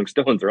out there. Rolling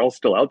Stones are all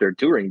still out there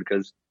touring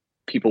because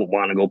people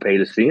want to go pay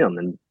to see them.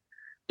 And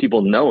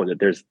people know that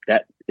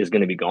that is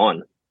going to be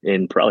gone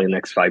in probably the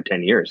next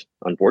 5-10 years,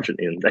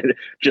 unfortunately. And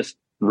just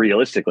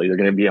realistically, they're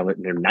going to be in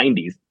their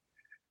 90s.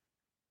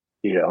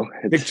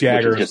 Mick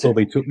Jagger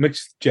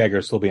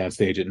will still be on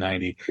stage at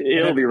 90.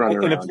 He'll be running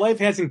around. And if life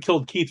hasn't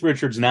killed Keith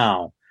Richards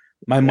now,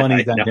 my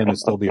money's on him to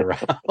still be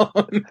around.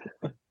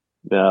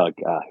 Oh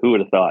God, who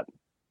would have thought?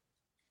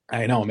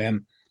 I know,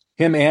 man.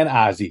 Him and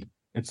Ozzy.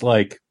 It's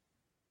like,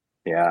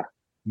 yeah,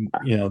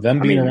 them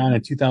being around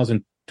in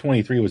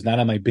 2023 was not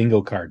on my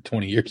bingo card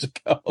 20 years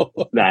ago.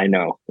 I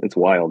know, it's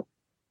wild.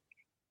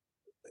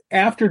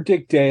 After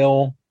Dick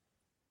Dale,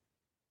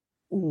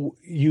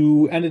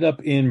 you ended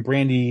up in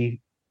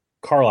Brandi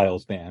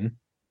Carlile's band.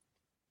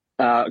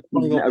 How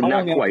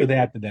long after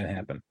that did that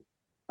happen?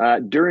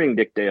 During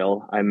Dick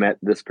Dale, I met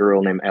this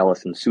girl named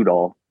Allison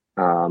Sudol,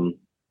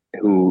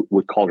 who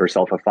would call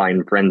herself a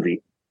fine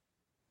frenzy.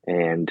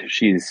 And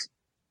she's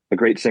a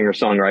great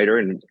singer-songwriter,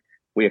 and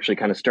we actually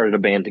kind of started a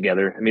band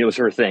together. I mean, it was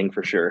her thing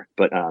for sure,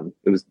 but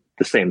it was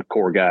the same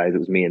core guys. It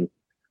was me and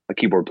a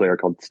keyboard player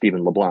called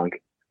Stephen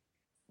LeBlanc.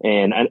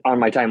 And on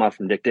my time off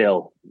from Dick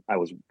Dale, I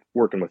was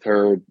working with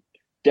her,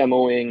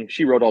 demoing.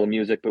 She wrote all the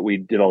music, but we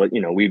did all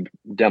the, we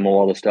demo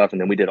all the stuff, and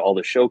then we did all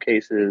the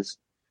showcases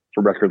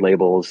for record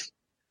labels.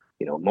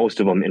 Most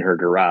of them in her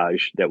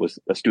garage. That was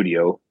a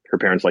studio. Her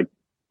parents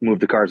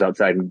moved the cars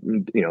outside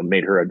and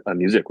made her a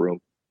music room.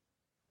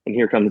 And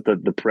here comes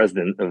the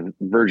president of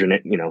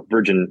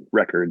Virgin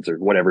Records or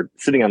whatever,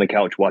 sitting on the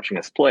couch watching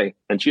us play,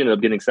 and she ended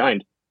up getting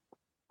signed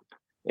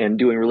and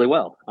doing really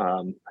well.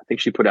 I think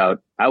she put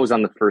out, I was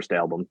on the first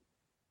album,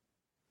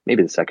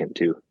 maybe the second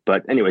too.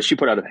 But anyway, she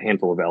put out a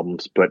handful of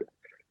albums, but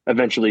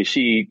eventually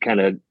she kind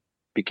of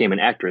became an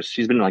actress.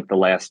 She's been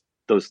in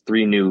those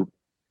 3 new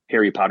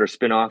Harry Potter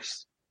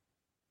spinoffs,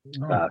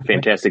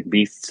 Fantastic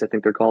Beasts, I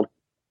think they're called.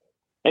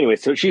 Anyway,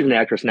 so she's an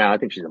actress now. I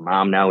think she's a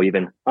mom now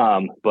even.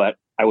 But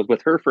I was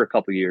with her for a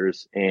couple of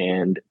years,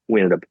 and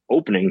we ended up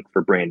opening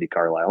for Brandi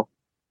Carlile,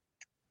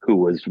 who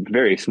was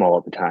very small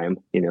at the time.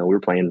 We were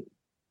playing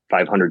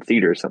 500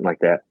 theaters, something like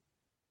that.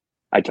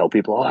 I tell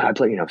people, I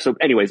play, So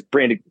anyways,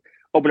 Brandi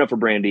opened up for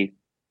Brandi.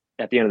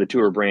 At the end of the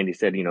tour, Brandi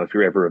said, if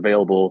you're ever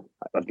available,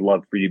 I'd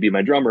love for you to be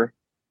my drummer,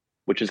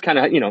 which is kind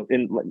of,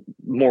 in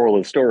moral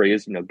of the story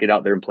is, get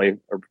out there and play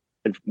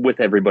with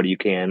everybody you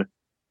can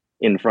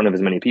in front of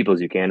as many people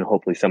as you can. And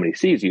hopefully somebody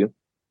sees you.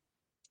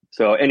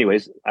 So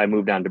anyways, I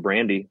moved on to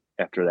Brandi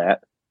after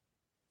that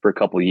for a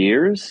couple of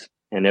years,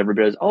 and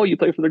everybody's, oh, you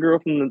play for the girl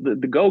from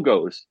the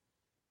Go-Go's.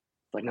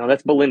 Like, no,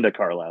 that's Belinda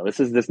Carlisle. This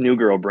is this new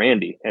girl,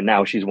 Brandi. And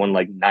now she's won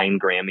 9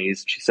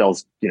 Grammys. She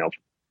sells,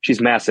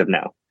 she's massive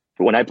now.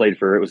 But when I played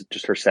for her, it was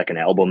just her second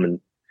album. And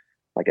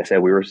like I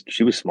said,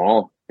 she was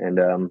small.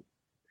 And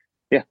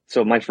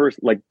so my first,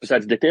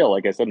 besides Dick Dale,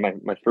 like I said,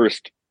 my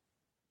first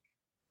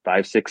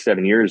 5, 6,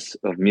 7 years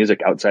of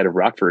music outside of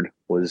Rockford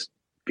was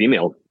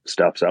female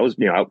stuff. So I was,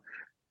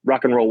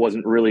 rock and roll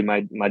wasn't really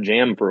my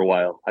jam for a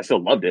while. I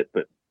still loved it,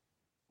 but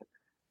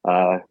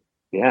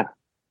it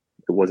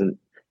wasn't.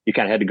 You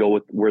kind of had to go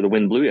with where the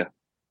wind blew you.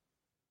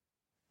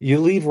 You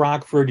leave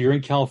Rockford, you're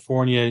in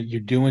California,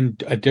 you're doing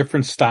a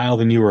different style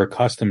than you were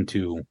accustomed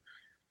to.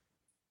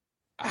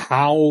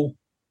 How,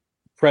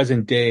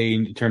 present day,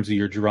 in terms of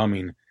your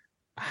drumming,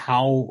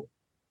 how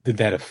did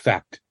that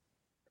affect?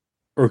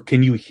 Or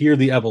can you hear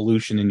the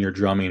evolution in your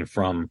drumming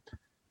from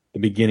the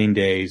beginning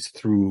days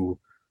through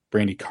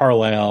Brandi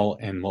Carlile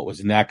and what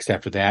was next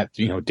after that,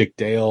 Dick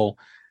Dale?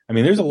 I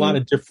mean, there's a lot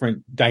of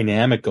different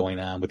dynamic going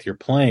on with your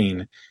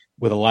playing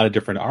with a lot of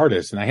different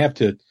artists. And I have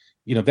to,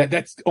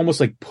 that's almost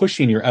like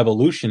pushing your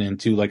evolution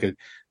into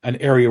an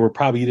area where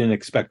probably you didn't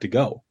expect to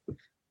go.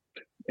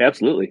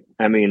 Absolutely.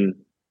 I mean,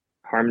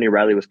 Harmony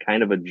Riley was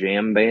kind of a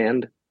jam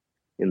band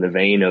in the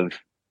vein of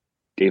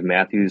Dave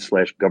Matthews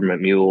 /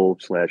 Government Mule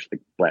 / the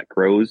Black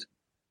Crowes.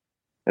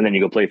 And then you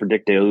go play for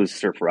Dick Dale, who's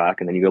surf rock.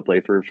 And then you go play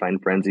for Fine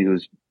Frenzy,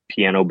 who's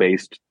piano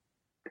based,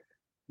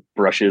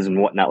 brushes and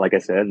whatnot, like I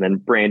said. And then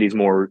Brandy's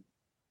more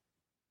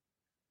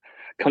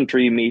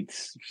country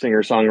meets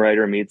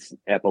singer-songwriter meets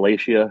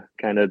Appalachia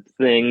kind of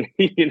thing,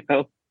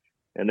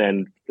 And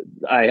then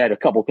I had a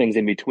couple things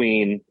in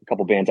between, a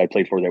couple bands I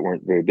played for that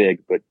weren't very big,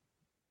 but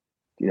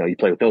you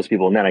play with those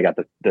people. And then I got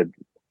the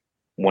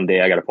one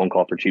day I got a phone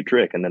call for Cheap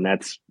Trick, and then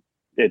that's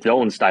its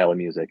own style of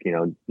music.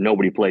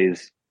 Nobody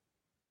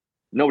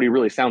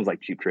really sounds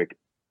like Cheap Trick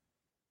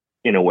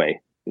in a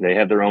way. They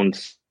have their own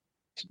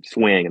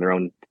swing and their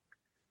own.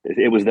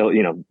 It was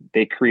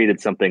they created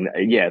something that,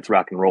 it's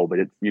rock and roll, but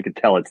you could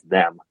tell it's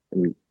them,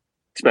 and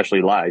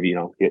especially live.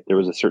 There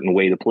was a certain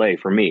way to play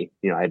for me.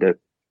 I had to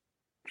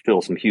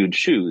fill some huge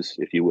shoes,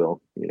 if you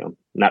will,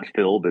 not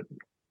fill, but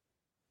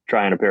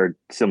try on a pair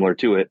similar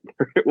to it.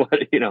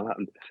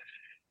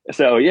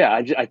 So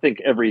yeah, I think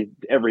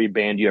every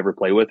band you ever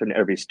play with and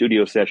every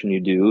studio session you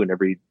do and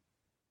every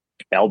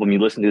album you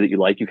listen to that you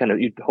like, you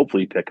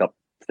hopefully pick up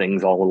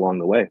things all along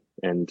the way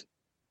and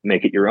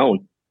make it your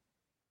own.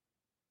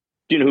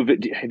 Do you know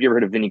have you ever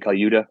heard of Vinny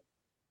Colaiuta?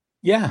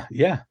 Yeah.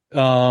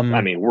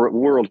 I mean,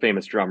 world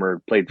famous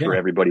drummer, played for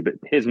everybody, but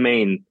his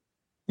main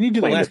Can you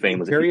do the claim to last fame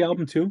was Perry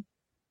album too?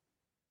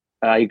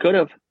 He could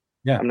have.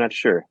 Yeah. I'm not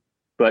sure,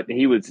 but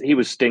he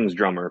was Sting's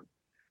drummer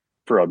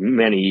for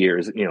many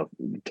years.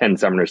 10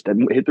 Summers,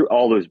 hit through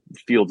all those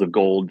Fields of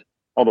Gold,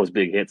 all those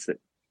big hits.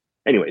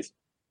 Anyways,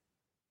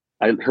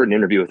 I heard an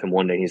interview with him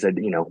one day. He said,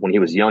 when he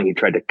was young, he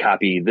tried to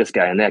copy this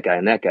guy and that guy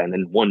and that guy, and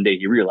then one day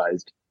he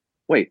realized,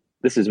 wait,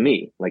 this is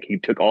me. Like, he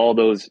took all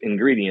those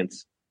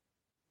ingredients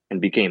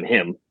and became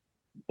him,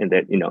 and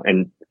that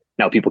and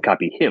now people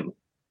copy him.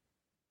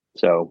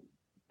 So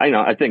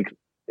I think,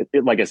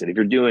 like I said, if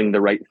you're doing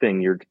the right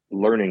thing, you're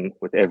learning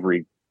with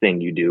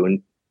everything you do.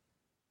 And,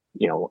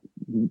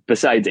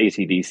 besides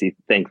AC/DC,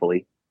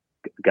 thankfully,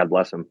 God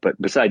bless them, but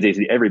besides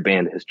AC, every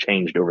band has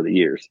changed over the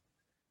years.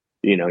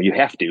 You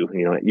have to,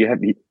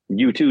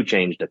 U2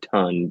 changed a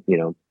ton,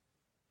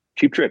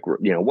 Cheap Trick,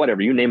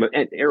 whatever, you name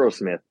it.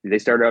 Aerosmith, they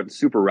started out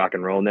super rock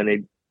and roll, and then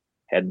they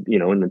had,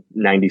 in the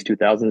 90s,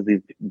 2000s,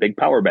 these big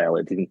power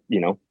ballads, and,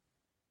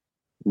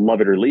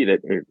 love it or leave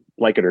it, or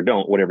like it or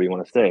don't, whatever you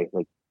want to say.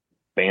 Like,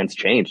 bands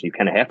change. You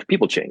kind of have to,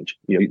 people change.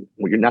 You're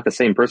not the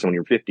same person when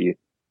you're 50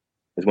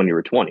 as when you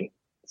were 20.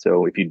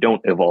 So if you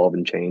don't evolve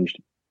and change,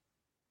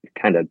 you're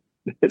kind of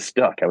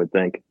stuck, I would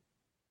think.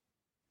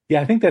 Yeah,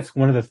 I think that's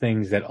one of the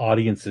things that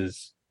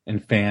audiences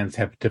and fans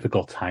have a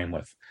difficult time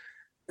with,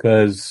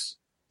 because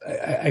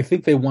I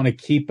think they want to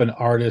keep an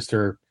artist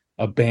or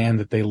a band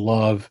that they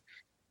love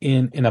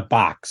in a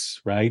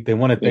box, right? They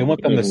want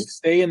them to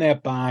stay in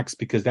that box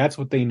because that's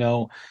what they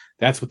know,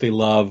 that's what they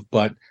love.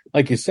 But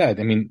like you said,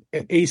 I mean,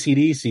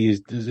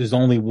 AC/DC is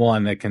only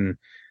one that can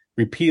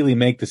repeatedly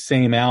make the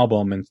same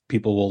album and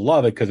people will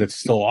love it because it's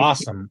so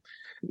awesome.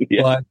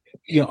 Yeah. But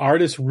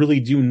artists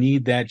really do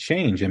need that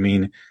change. I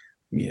mean,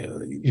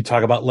 you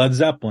talk about Led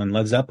Zeppelin,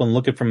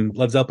 look at from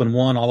Led Zeppelin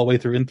 1 all the way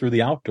through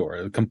the Outdoor,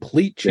 a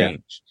complete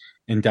change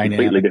in dynamic.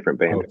 Completely different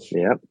band.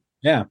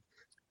 Yeah.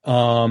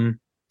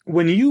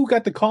 When you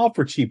got the call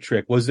for Cheap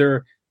Trick, was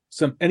there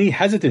any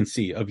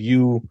hesitancy of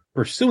you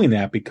pursuing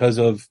that because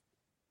of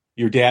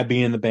your dad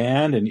being in the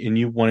band and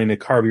you wanting to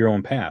carve your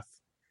own path?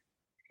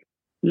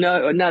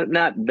 No,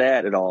 not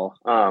that at all.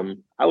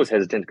 I was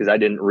hesitant because I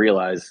didn't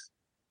realize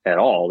at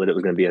all that it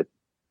was going to be a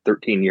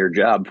 13-year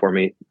job for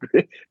me.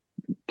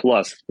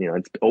 Plus,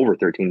 it's over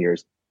 13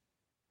 years.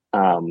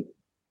 I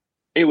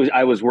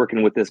was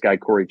working with this guy,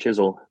 Corey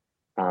Chisel,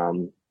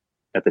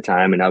 at the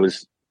time. And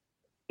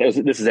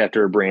this is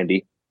after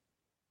Brandy,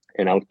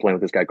 and I was playing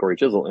with this guy, Corey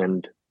Chisel,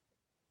 and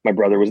my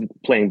brother was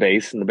playing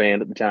bass in the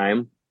band at the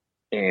time.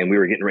 And we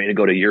were getting ready to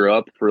go to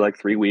Europe for like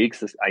 3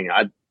 weeks.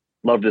 I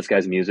loved this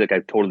guy's music. I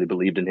totally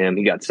believed in him.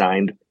 He got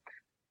signed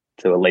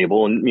to a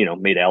label and,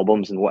 made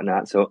albums and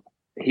whatnot. So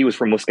he was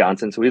from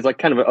Wisconsin. So he's like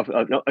kind of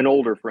an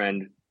older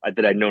friend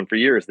that I'd known for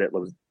years.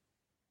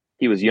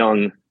 He was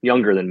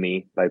younger than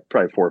me by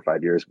probably 4 or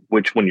 5 years,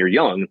 which when you're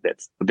young,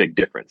 that's a big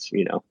difference.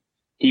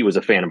 He was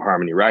a fan of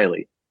Harmony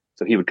Riley.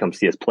 So he would come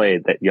see us play,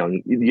 that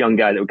young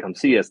guy that would come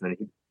see us. And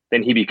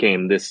then he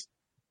became this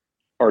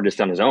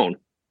artist on his own.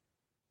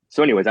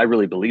 So anyways, I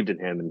really believed in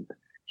him, and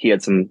he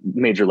had some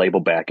major label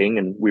backing,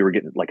 and we were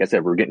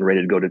getting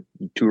ready to go to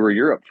tour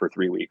Europe for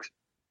 3 weeks.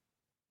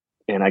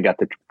 And I got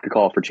the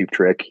call for Cheap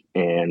Trick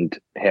and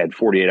had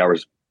 48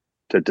 hours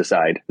to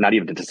decide. Not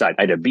even to decide.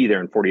 I had to be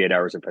there in 48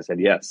 hours if I said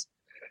yes.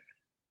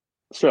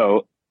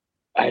 So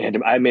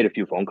I made a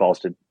few phone calls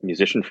to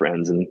musician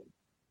friends and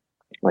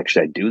like,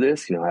 should I do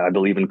this? I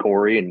believe in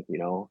Corey, and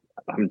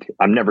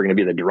I'm never going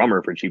to be the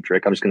drummer for Cheap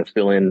Trick. I'm just going to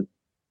fill in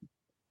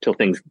till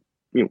things,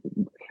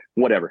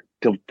 whatever,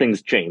 till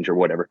things change or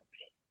whatever.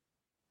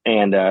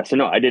 And so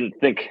no, I didn't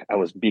think I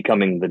was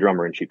becoming the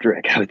drummer in Cheap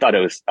Trick. I thought I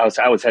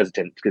was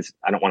hesitant because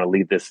I don't want to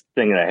leave this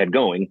thing that I had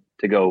going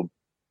to go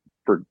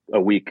for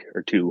a week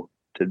or two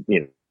to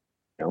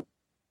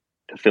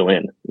to fill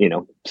in.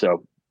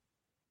 So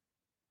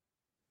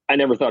I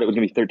never thought it was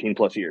going to be 13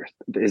 plus years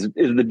is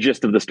the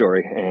gist of the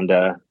story. And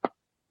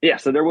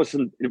so there was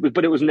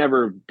but it was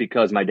never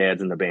because my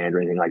dad's in the band or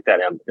anything like that.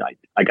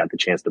 I got the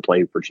chance to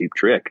play for Cheap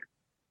Trick,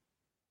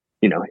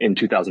 in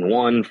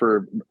 2001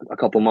 for a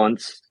couple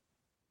months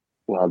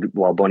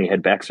while Bunny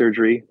had back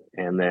surgery.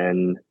 And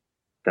then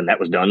that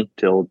was done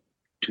till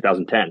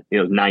 2010,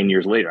 9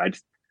 years later.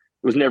 It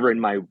was never in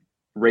my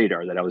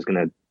radar that I was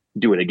going to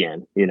do it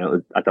again.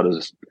 I thought it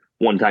was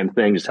a one-time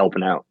thing, just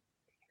helping out.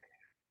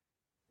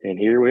 And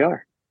here we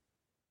are.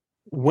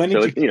 When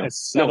did you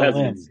settle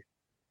in?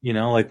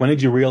 When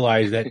did you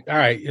realize that, all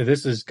right,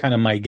 this is kind of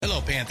my...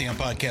 Hello, Pantheon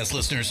Podcast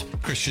listeners.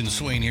 Christian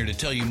Swain here to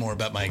tell you more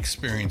about my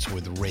experience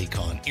with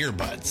Raycon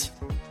earbuds.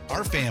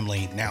 Our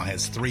family now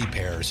has 3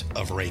 pairs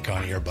of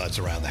Raycon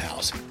earbuds around the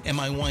house, and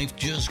my wife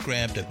just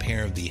grabbed a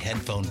pair of the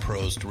Headphone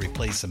Pros to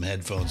replace some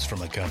headphones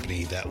from a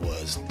company that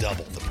was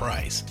double the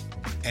price.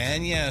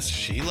 And yes,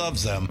 she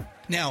loves them.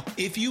 Now,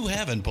 if you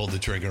haven't pulled the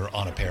trigger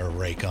on a pair of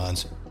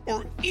Raycons,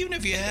 or even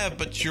if you have,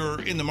 but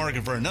you're in the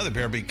market for another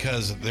pair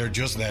because they're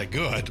just that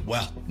good,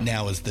 well,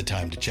 now is the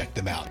time to check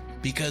them out,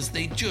 because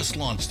they just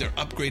launched their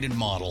upgraded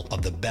model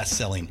of the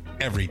best-selling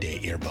everyday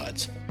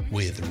earbuds.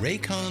 With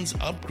Raycon's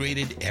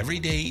upgraded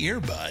everyday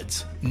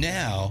earbuds,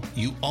 now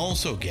you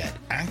also get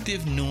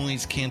active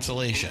noise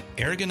cancellation,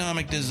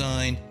 ergonomic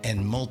design,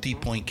 and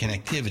multi-point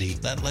connectivity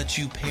that lets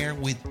you pair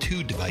with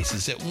 2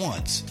 devices at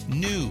once.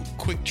 New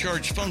quick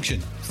charge function,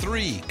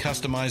 3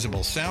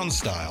 customizable sound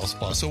styles,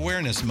 plus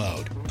awareness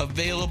mode.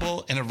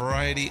 Available in a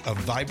variety of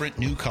vibrant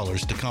new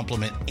colors to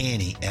complement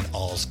any and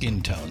all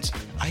skin tones.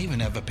 I even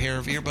have a pair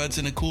of earbuds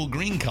in a cool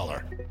green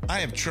color.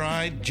 I have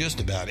tried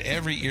just about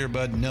every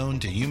earbud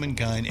known to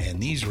humankind,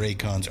 and these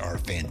Raycons are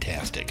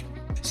fantastic.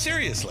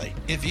 Seriously,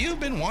 if you've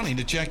been wanting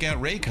to check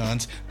out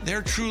Raycons,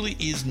 there truly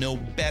is no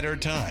better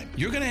time.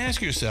 You're going to ask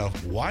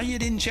yourself why you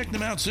didn't check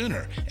them out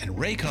sooner, and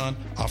Raycon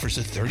offers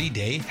a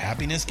 30-day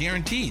happiness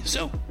guarantee.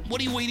 So what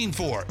are you waiting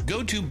for?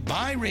 Go to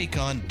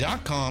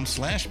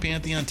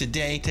buyraycon.com/Pantheon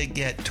today to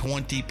get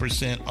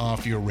 20%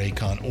 off your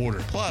Raycon order,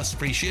 plus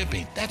free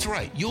shipping. That's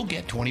right, you'll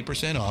get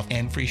 20% off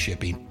and free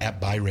shipping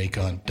at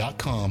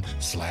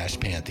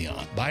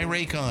buyraycon.com/Pantheon.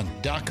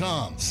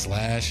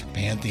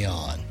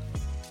 buyraycon.com/Pantheon.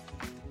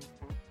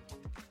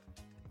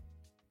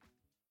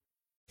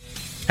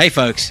 Hey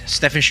folks,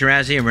 Stefan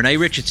Shirazi and Renee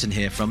Richardson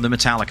here from the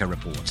Metallica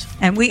Report.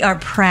 And we are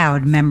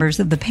proud members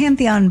of the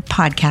Pantheon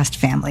podcast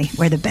family,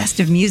 where the best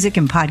of music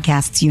and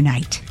podcasts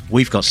unite.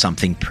 We've got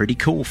something pretty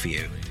cool for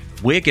you.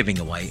 We're giving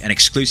away an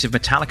exclusive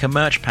Metallica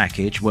merch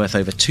package worth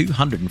over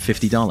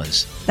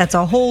 $250. That's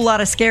a whole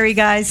lot of Scary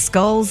Guys,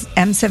 skulls,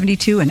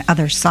 M72, and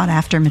other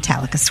sought-after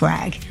Metallica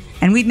swag.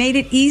 And we've made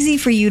it easy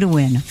for you to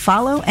win.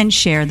 Follow and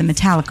share the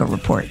Metallica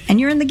Report, and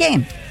you're in the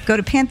game. Go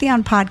to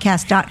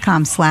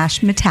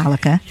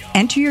pantheonpodcast.com/Metallica,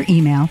 enter your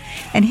email,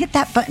 and hit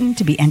that button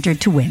to be entered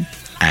to win.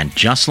 And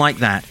just like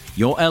that,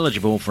 you're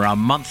eligible for our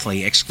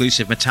monthly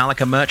exclusive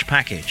Metallica merch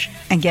package.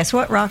 And guess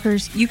what,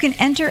 rockers? You can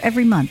enter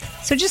every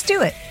month, so just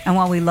do it. And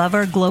while we love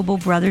our global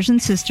brothers and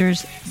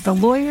sisters, the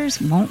lawyers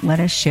won't let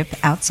us ship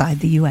outside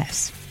the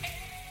U.S.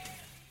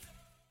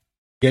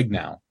 Gig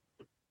now.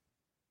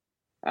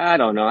 I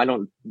don't know. I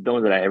don't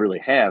know that I really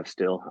have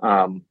still.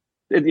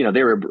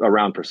 They were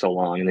around for so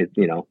long, and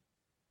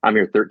I'm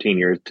here 13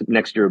 years.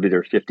 Next year will be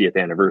their 50th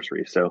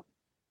anniversary. So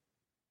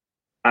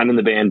I'm in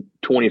the band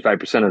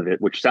 25% of it,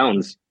 which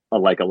sounds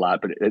like a lot,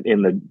 but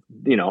in the,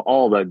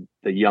 all the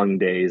young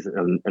days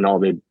and all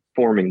the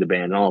forming the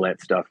band and all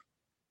that stuff,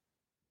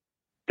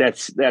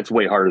 that's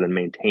way harder than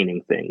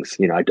maintaining things.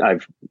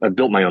 I've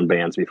built my own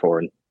bands before,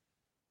 and,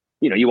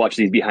 you watch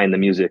these behind the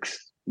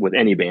musics with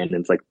any band,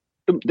 and it's like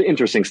the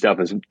interesting stuff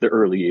is the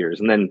early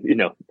years. And then,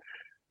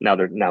 now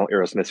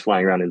Aerosmith's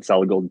flying around in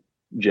solid gold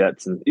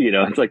jets, and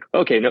it's like,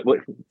 okay, no,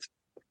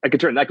 I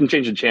can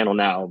change the channel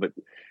now, but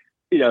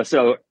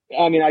so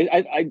I mean,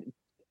 I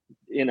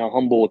in a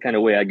humble kind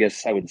of way, I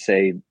guess I would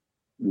say,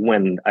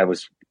 when I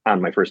was on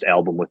my first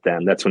album with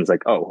them, that's when it's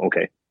like, oh,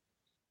 okay,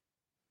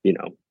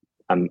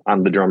 I'm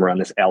the drummer on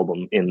this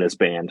album in this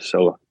band,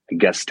 so I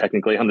guess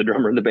technically I'm the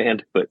drummer in the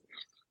band, but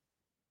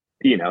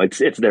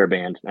it's their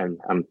band, and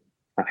I'm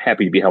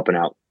happy to be helping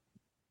out.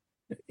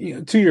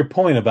 To your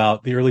point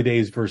about the early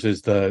days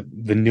versus the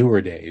newer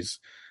days,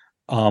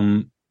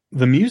 the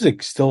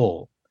music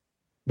still,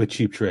 with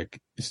Cheap Trick,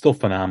 is still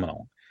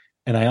phenomenal.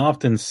 And I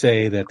often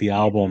say that the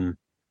album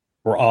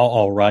We're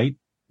All Right,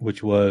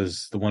 which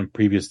was the one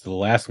previous to the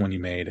last one you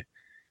made,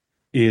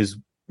 is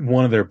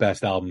one of their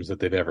best albums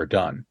that they've ever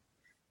done.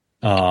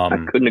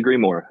 I couldn't agree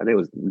more. I think I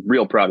was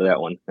real proud of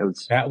that one.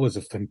 That was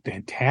a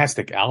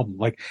fantastic album.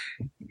 Like,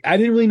 I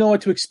didn't really know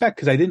what to expect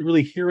because I didn't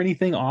really hear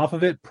anything off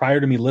of it prior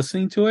to me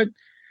listening to it.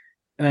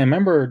 And I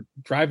remember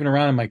driving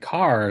around in my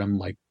car, and I'm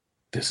like,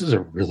 this is a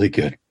really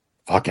good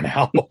fucking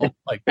album.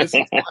 Like, this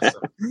is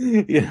awesome.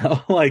 And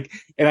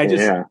I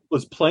just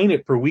was playing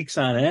it for weeks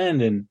on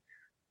end.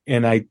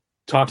 And I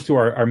talked to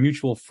our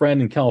mutual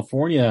friend in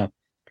California,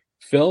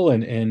 Phil,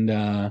 and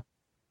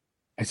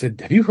I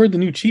said, have you heard the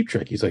new Cheap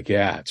Trick? He's like,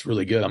 yeah, it's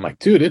really good. I'm like,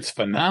 dude, it's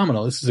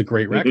phenomenal. This is a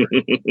great record.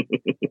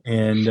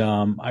 And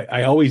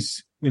I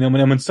always,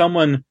 when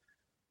someone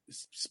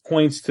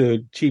points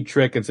to Cheap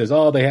Trick and says,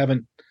 oh, they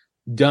haven't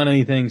done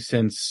anything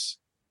since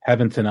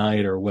Heaven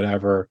Tonight or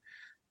whatever,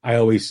 I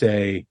always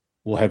say,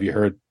 well, have you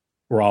heard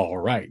We're All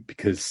Right?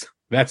 Because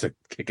that's a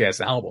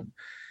kick-ass album.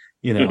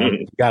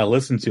 You got to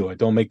listen to it.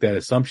 Don't make that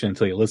assumption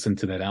until you listen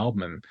to that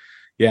album. And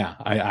yeah,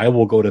 I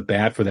will go to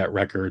bat for that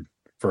record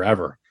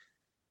forever.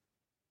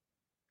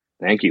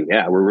 Thank you.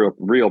 Yeah, we're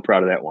real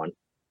proud of that one.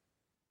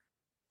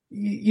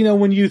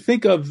 When you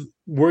think of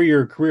where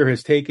your career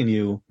has taken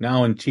you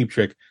now in Cheap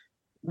Trick,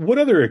 what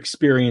other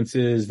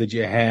experiences did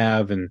you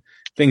have and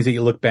things that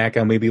you look back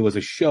on? Maybe it was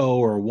a show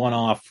or a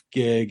one-off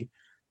gig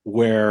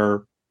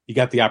where you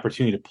got the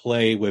opportunity to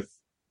play with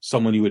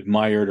someone you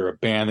admired or a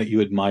band that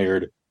you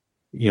admired,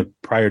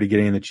 prior to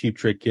getting the Cheap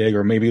Trick gig,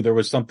 or maybe there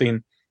was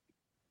something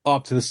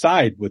off to the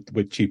side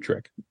with Cheap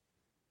Trick?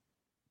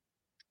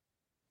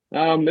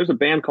 There's a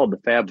band called the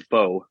Fab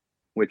Four,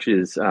 which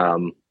is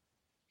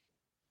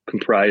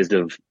comprised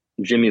of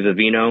Jimmy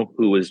Vivino,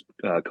 who was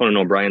Conan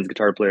O'Brien's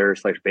guitar player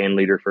 / band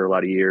leader for a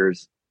lot of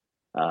years.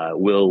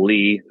 Will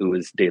Lee, who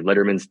was Dave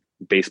Letterman's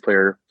bass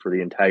player for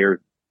the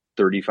entire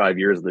 35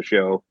 years of the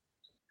show,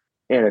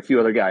 and a few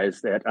other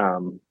guys that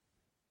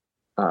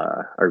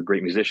are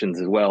great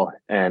musicians as well.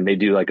 And they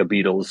do like a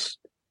Beatles,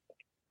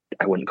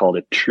 I wouldn't call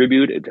it a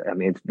tribute. I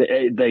mean,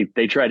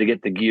 they try to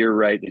get the gear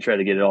right. They try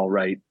to get it all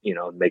right,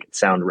 make it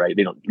sound right.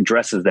 They don't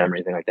dress as them or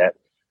anything like that.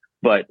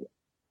 But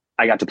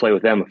I got to play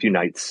with them a few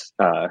nights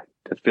to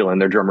fill in.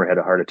 Their drummer had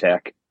a heart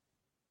attack,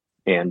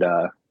 and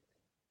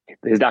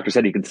his doctor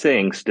said he could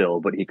sing still,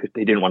 but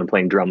they didn't want him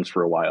playing drums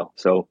for a while.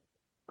 So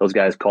those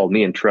guys called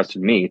me and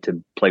trusted me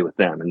to play with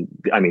them. And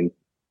I mean,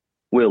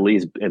 Will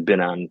Lee's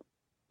been on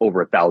over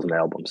 1,000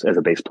 albums as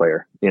a bass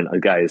player,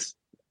 guys,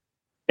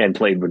 and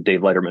played with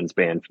Dave Letterman's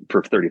band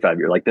for 35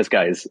 years. Like, this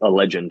guy is a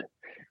legend.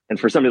 And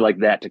for somebody like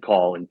that to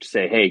call and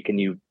say, hey, can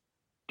you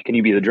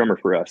be the drummer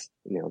for us?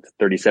 It's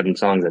 37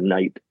 songs a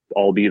night,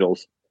 all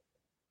Beatles.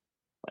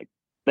 Like,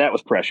 that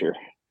was pressure,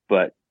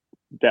 but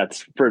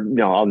that's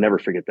I'll never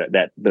forget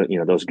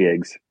those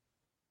gigs,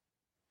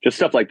 just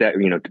stuff like that,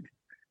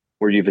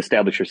 where you've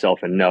established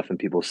yourself enough and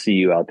people see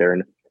you out there.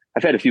 And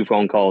I've had a few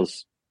phone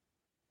calls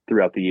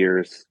throughout the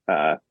years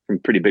from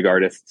pretty big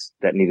artists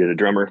that needed a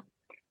drummer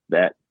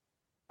that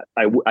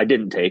I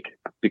didn't take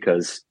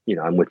because,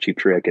 I'm with Cheap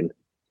Trick, and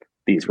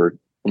these were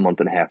a month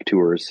and a half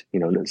tours,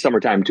 the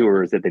summertime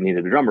tours that they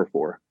needed a drummer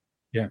for.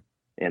 Yeah.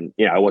 And,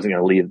 I wasn't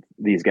going to leave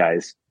these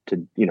guys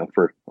to,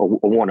 for a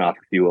one-off,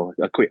 if you will,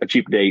 a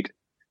cheap date.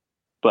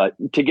 But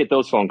to get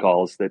those phone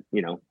calls that,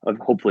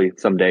 hopefully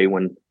someday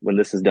when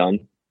this is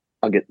done,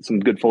 I'll get some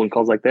good phone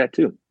calls like that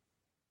too.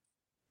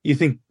 You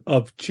think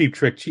of Cheap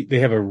Trick, they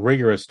have a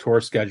rigorous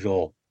tour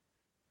schedule,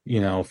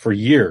 for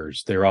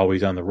years. They're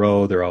always on the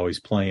road. They're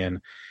always playing.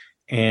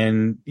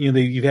 And,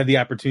 you've had the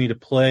opportunity to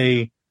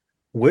play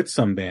with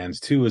some bands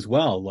too, as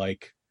well.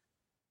 Like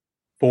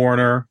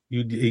Foreigner,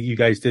 you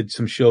guys did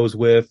some shows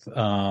with,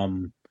 I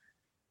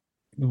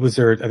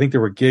think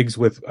there were gigs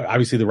with,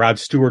 obviously, the Rod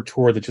Stewart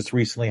tour that just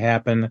recently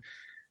happened.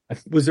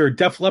 Was there a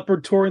Def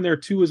Leppard tour in there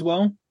too as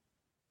well?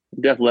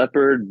 Def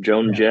Leppard,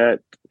 Joan Jett,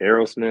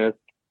 Aerosmith.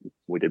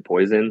 We did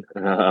Poison.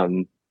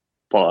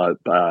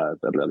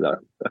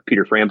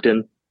 Peter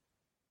Frampton.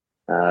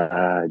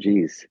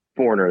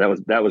 Foreigner.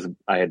 That was.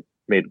 I had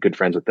made good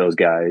friends with those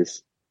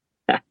guys.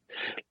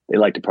 They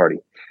like to party.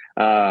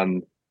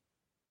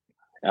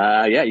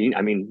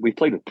 We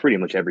played with pretty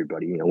much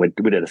everybody. We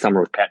did a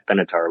summer with Pat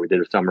Benatar. We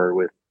did a summer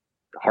with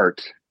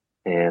Heart,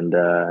 and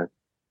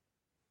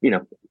they've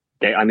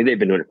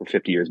been doing it for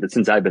 50 years. But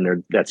since I've been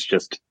there, that's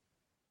just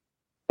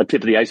a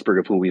tip of the iceberg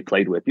of who we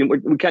played with.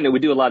 We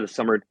do a lot of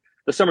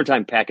the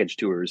summertime package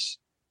tours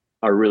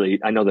are really.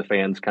 I know the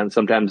fans kind of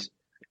sometimes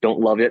don't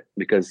love it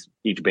because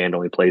each band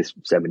only plays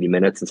 70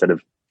 minutes instead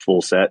of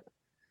full set.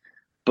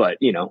 But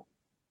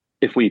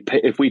if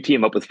we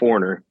team up with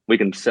Foreigner, we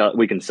can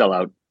sell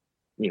out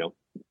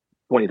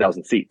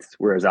 20,000 seats,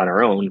 whereas on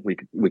our own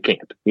we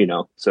can't.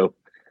 So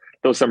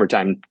those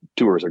summertime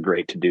tours are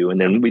great to do, and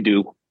then we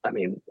do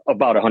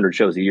about 100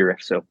 shows a year.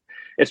 So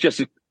it's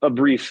just a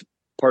brief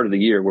part of the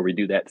year where we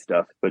do that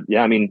stuff. But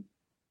yeah, to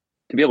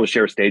be able to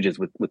share stages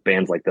with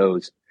bands like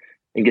those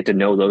and get to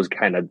know those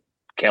kind of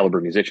caliber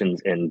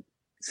musicians and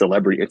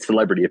celebrity,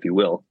 if you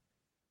will,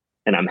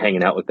 and I'm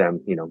hanging out with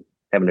them,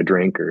 having a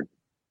drink, or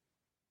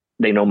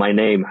they know my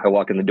name, I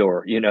walk in the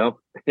door,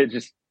 it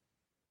just,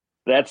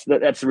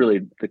 that's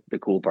really the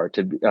cool part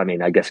to,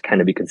 I guess,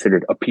 kind of be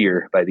considered a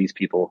peer by these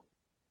people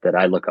that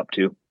I look up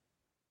to.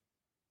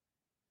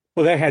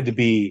 Well, that had to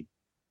be,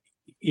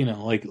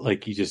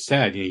 like you just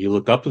said, you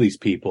look up to these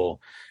people.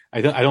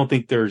 I don't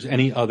think there's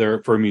any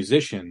other, for a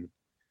musician,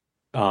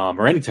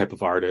 or any type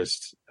of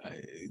artist,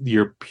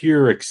 your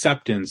peer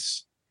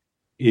acceptance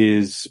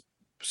is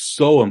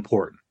so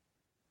important,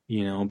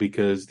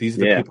 because these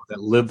are the people that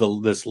live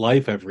this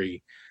life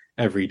every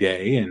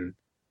day, and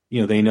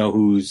they know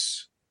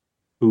who's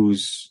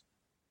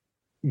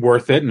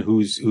worth it and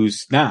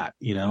who's not,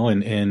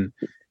 and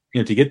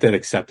to get that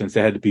acceptance,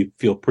 that had to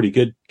feel pretty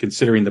good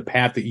considering the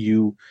path that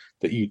you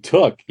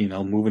took,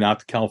 moving out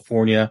to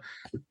California,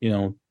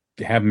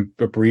 having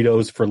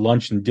burritos for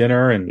lunch and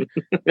dinner and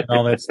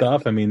all that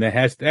stuff. That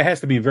has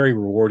to be very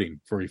rewarding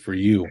for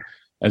you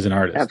as an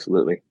artist.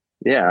 Absolutely.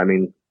 Yeah.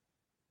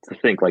 To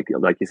think like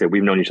you said,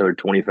 we've known each other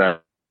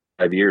 25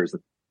 years,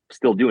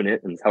 still doing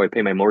it. And it's how I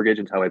pay my mortgage.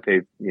 And it's how I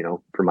pay,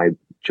 for my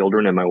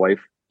children and my wife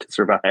to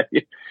survive.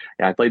 Yeah,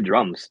 I played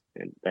drums,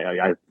 and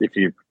if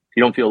you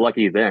don't feel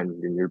lucky,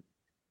 then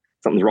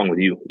something's wrong with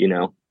you.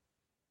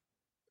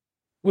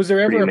 Was there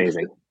ever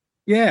amazing?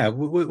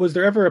 Was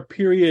there ever a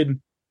period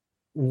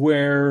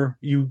where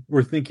you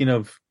were thinking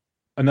of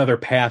another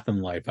path in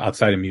life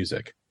outside of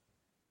music?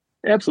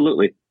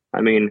 Absolutely.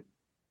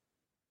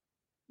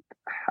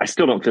 I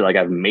still don't feel like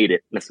I've made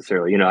it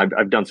necessarily.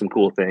 I've done some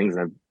cool things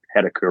and I've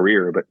had a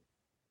career, but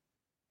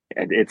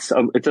it's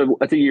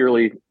a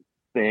yearly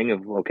thing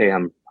of, okay,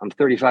 I'm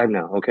 35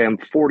 now. Okay, I'm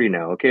 40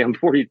 now. Okay, I'm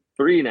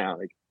 43 now.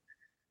 Like,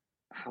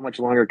 how much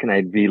longer can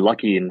I be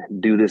lucky and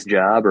do this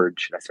job, or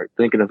should I start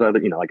thinking of other?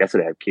 Like I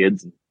said, I have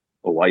kids, and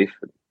a wife,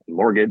 and a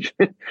mortgage.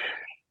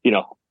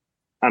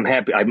 I'm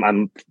happy. I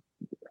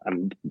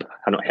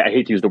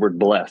hate to use the word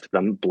blessed, but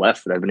I'm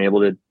blessed that I've been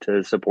able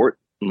to support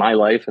my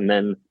life and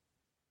then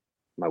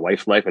my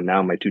wife's life and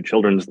now my two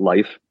children's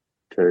life,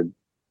 to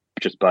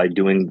just by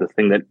doing the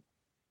thing that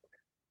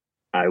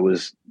I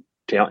was,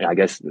 I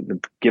guess,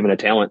 given a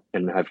talent,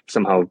 and I've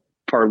somehow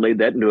parlayed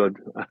that into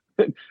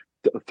a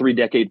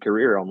 3-decade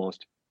career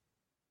almost.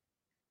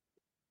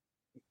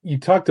 You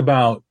talked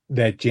about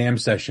that jam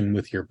session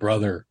with your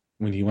brother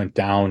when you went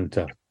down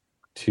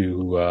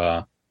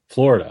to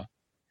Florida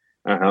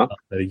at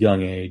a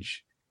young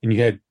age, and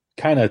you had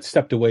kind of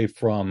stepped away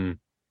from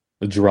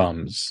the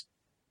drums.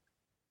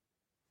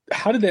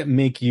 How did that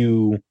make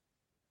you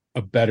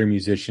a better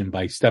musician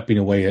by stepping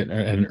away at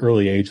an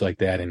early age like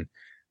that and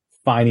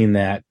finding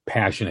that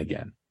passion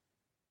again?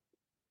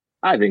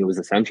 I think it was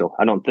essential.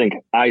 I don't think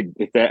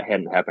if that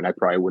hadn't happened, I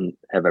probably wouldn't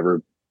have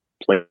ever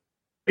played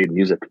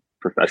music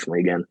professionally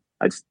again.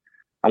 I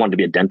wanted to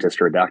be a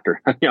dentist or a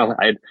doctor. I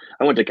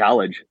went to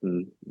college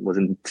and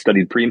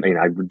studied pre-med.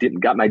 I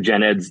got my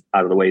gen eds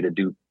out of the way to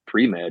do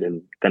pre-med,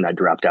 and then I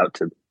dropped out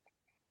to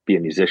be a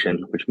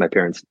musician, which my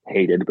parents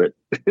hated, but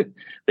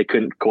they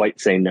couldn't quite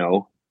say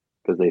no,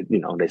 because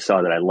they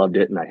saw that I loved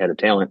it and I had a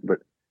talent. But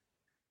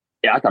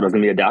yeah, I thought I was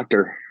gonna be a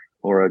doctor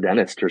or a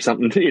dentist or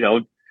something.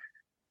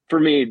 For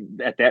me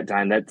at that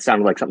time, that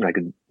sounded like something I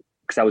could,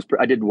 because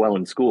I did well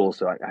in school,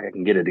 so I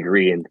can get a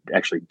degree and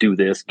actually do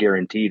this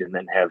guaranteed, and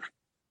then have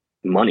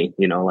money.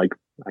 Like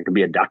I could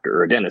be a doctor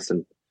or a dentist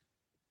and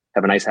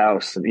have a nice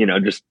house, and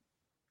just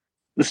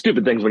the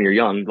stupid things when you're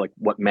young, like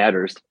what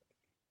matters.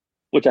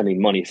 Which, I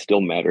mean, money still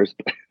matters,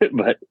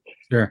 but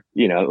sure.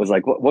 It was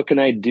like, what can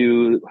I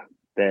do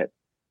that,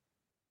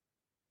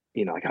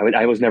 like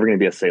I was never going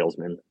to be a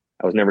salesman.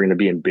 I was never going to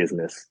be in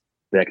business,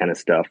 that kind of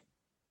stuff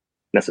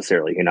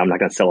necessarily. I'm not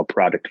going to sell a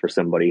product for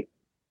somebody,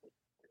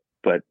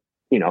 but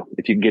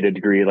if you get a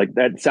degree, like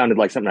that sounded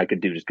like something I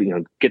could do, just,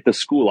 get the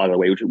school out of the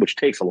way, which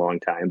takes a long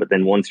time. But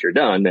then once you're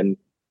done, then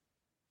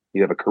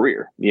you have a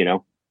career, Yeah.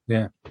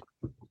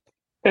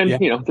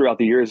 And, throughout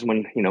the years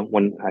when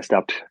I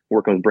stopped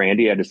working with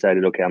Brandy, I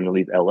decided, okay, I'm going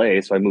to leave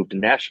LA. So I moved to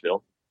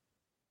Nashville,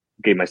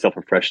 gave myself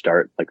a fresh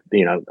start. Like,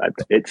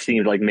 it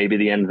seemed like maybe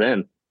the end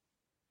then.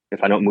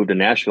 If I don't move to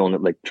Nashville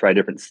and like try a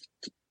different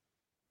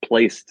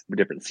place, a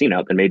different scene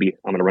out, then maybe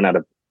I'm going to run out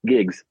of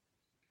gigs,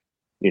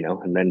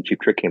 and then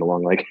Cheap Trick came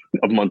along like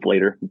a month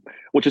later,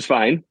 which is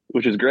fine,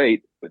 which is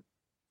great. But,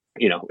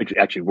 it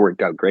actually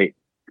worked out great.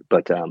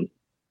 But,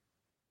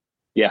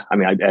 yeah, I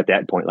mean, at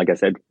that point, like I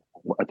said,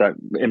 I thought,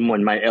 and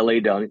when my LA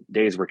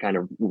days were kind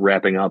of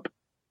wrapping up,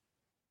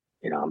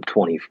 I'm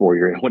 29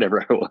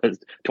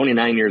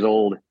 years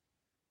old.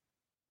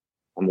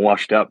 I'm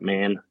washed up,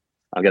 man.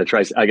 I got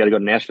to go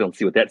to Nashville and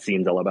see what that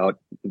scene's all about,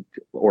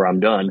 or I'm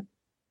done.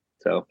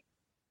 So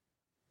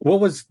what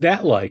was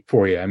that like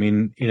for you? I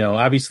mean,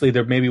 obviously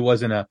there maybe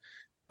wasn't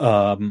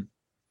a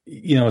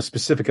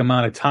specific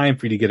amount of time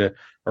for you to get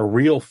a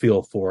real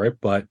feel for it,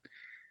 but,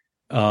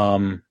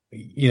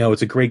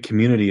 it's a great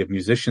community of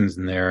musicians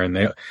in there. And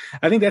I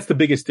think that's the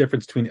biggest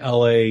difference between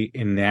LA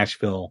and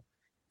Nashville,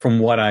 from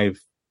what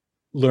I've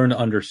learned to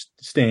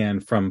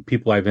understand from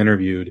people I've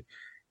interviewed,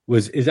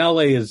 is LA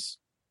is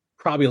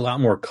probably a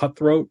lot more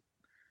cutthroat,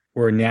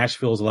 where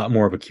Nashville is a lot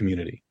more of a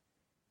community.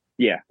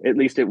 Yeah, at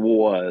least it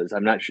was.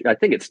 I'm not sure. I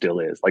think it still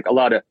is. Like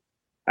I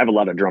have a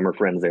lot of drummer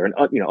friends there, and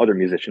other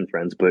musician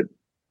friends, but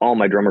all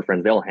my drummer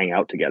friends, they'll hang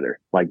out together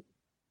like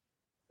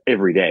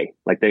every day.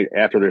 Like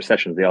after their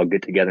sessions, they all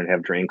get together and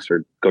have drinks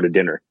or go to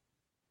dinner.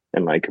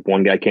 And like if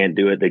one guy can't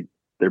do it,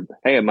 they're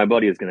hey, my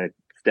buddy is going to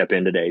step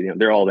in today.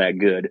 They're all that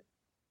good,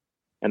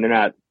 and they're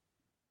not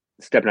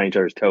stepping on each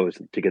other's toes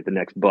to get the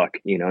next buck.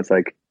 It's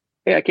like,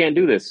 hey, I can't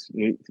do this.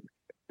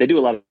 They do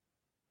a lot of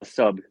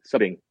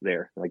subbing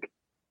there. Like,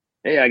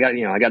 hey, I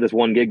got this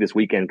one gig this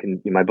weekend.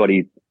 My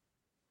buddy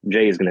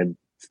Jay is going to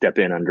step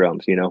in on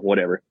drums,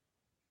 whatever.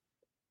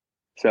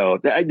 So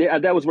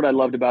that was what I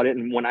loved about it.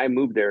 And when I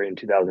moved there in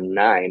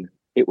 2009,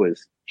 it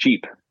was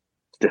cheap.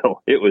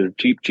 Still, it was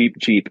cheap.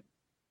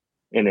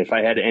 And if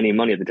I had any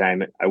money at the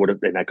time, I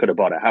could have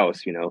bought a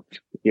house,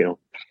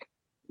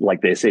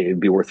 like they say, it'd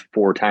be worth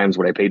 4 times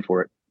what I paid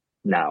for it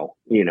now,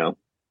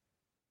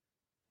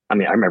 I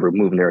mean, I remember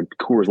moving there.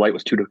 Coors Light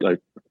was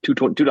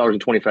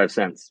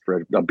 $2.25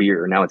 for a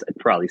beer. Now it's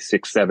probably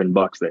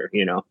 $6-7 there.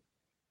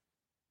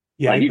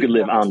 Yeah, like you could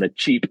live on the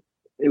cheap.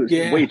 It was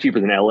way cheaper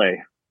than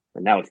LA,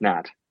 and now it's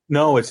not.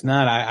 No, it's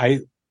not.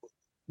 I've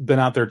been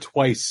out there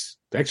twice,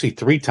 actually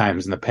 3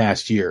 times in the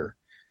past year,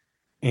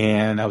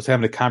 and I was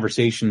having a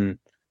conversation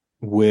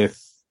with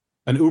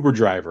an Uber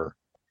driver,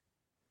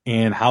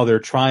 and how they're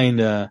trying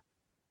to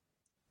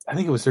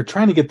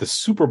get the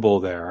Super Bowl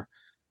there.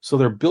 So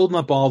they're building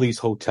up all these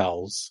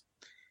hotels,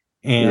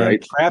 And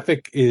Right.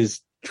 traffic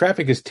is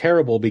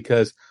terrible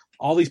because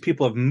all these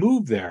people have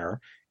moved there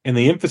and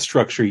the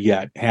infrastructure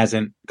yet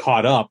hasn't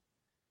caught up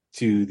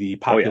to the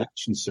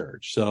population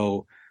surge.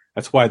 So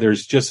that's why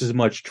there's just as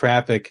much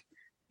traffic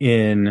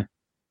in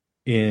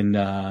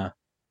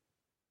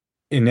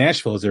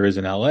Nashville as there is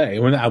in LA.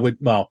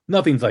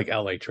 Nothing's like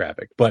LA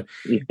traffic, but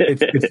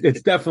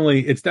it's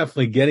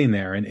definitely getting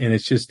there. And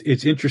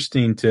it's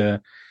interesting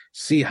to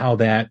see how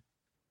that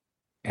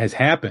has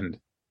happened.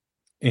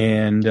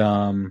 And,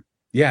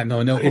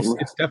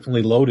 it's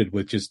definitely loaded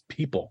with just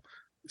people.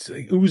 It's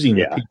oozing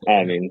with people.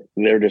 I mean,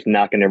 they're just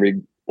knocking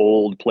every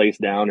old place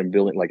down and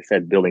building, like I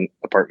said, building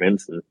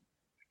apartments. And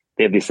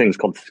they have these things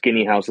called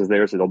skinny houses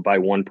there. So they'll buy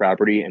one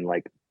property and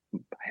like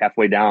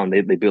halfway down,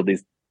 they build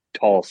these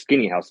tall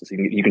skinny houses. So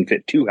you can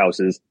fit two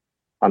houses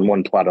on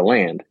one plot of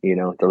land. You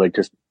know, they're like,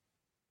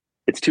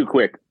 it's too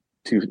quick,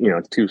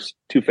 it's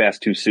too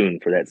fast, too soon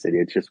for that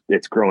city.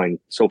 It's growing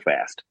so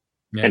fast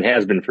and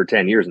has been for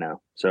 10 years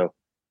now. So,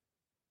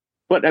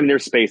 but I mean,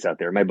 there's space out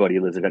there. My buddy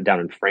lives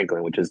down in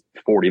Franklin, which is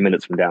 40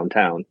 minutes from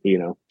downtown,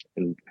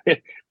 and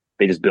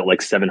they just built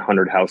like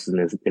 700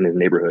 houses in his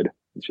neighborhood.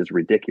 It's just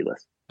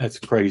ridiculous. That's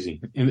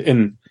crazy.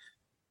 And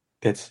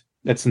that's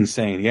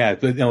insane. Yeah.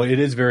 But, it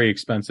is very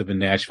expensive in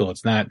Nashville.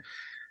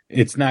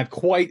 It's not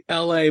quite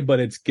LA,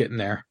 but it's getting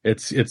there.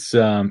 It's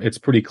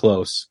pretty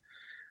close.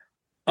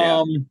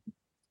 Yeah.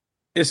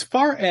 As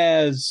far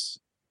as,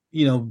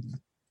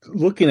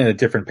 looking at a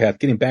different path,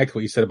 getting back to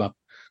what you said about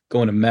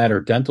going to med or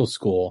dental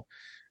school,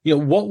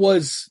 what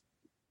was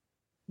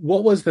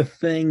the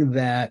thing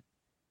that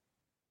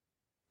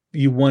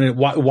you wanted,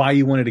 why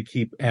you wanted to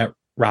keep at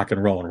rock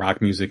and roll and rock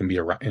music and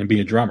be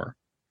a drummer?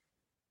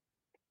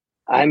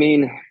 I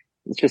mean,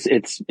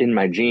 it's in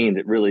my genes.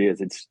 It really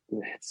is. It's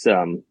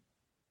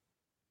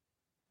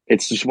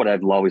just what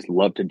I've always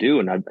loved to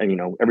do. And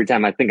every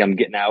time I think I'm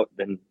getting out,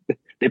 then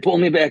they pull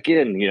me back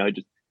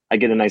in, I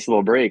get a nice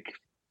little break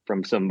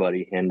from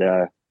somebody. And,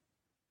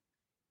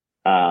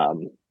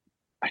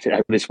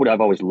 this is what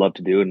I've always loved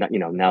to do. And,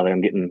 now that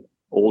I'm getting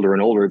older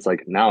and older, it's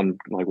like, now I'm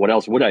like, what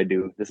else would I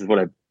do? This is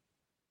what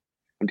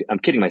I'm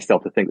kidding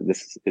myself to think that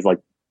this is like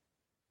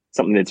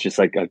something that's just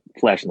like a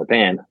flash in the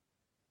pan.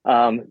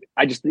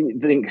 I just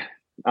think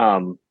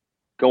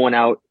going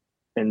out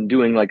and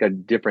doing like a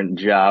different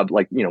job,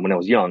 like, when I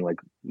was young, like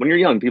when you're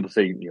young, people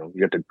say, you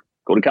have to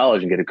go to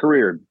college and get a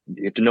career.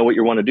 You have to know what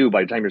you want to do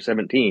by the time you're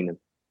 17.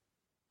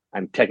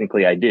 And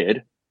I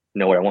did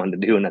know what I wanted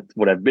to do. And that's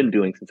what I've been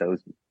doing since I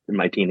was in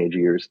my teenage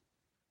years.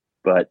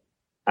 But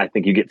I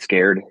think you get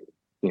scared,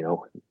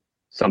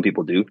 some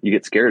people do. You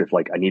get scared if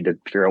like, I need to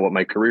figure out what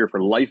my career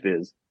for life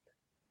is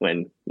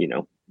when,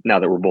 now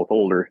that we're both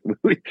older,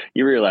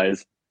 you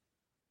realize,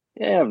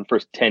 the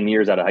first 10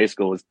 years out of high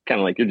school is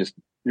kind of like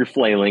you're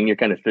flailing. You're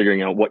kind of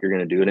figuring out what you're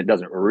going to do, and it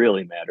doesn't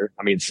really matter.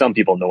 I mean, some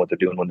people know what they're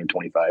doing when they're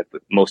 25,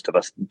 but most of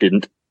us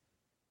didn't.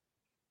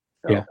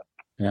 So.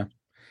 Yeah.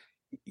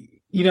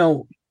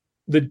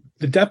 The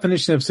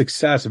definition of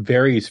success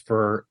varies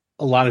for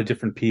a lot of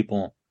different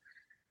people.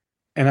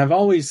 And I've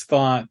always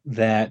thought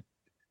that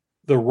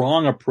the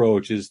wrong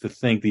approach is to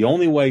think the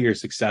only way you're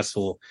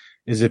successful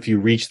is if you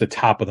reach the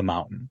top of the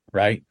mountain,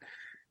 right?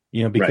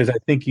 Because right. I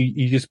think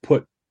you just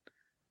put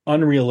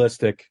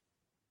unrealistic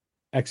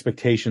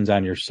expectations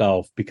on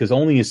yourself because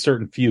only a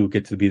certain few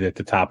get to be at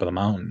the top of the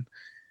mountain.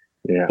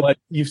 Yeah. But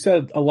you've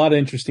said a lot of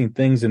interesting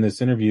things in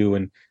this interview,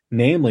 and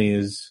namely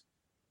is,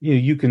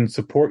 you can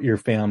support your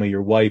family,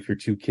 your wife, your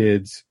two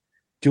kids,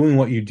 doing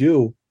what you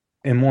do,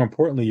 and more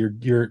importantly,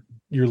 you're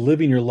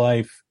living your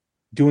life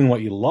doing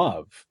what you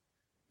love.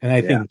 And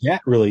I think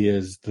that really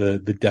is the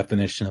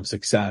definition of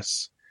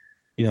success.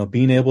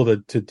 Being able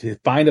to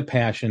find a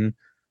passion,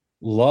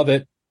 love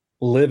it,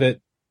 live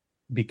it,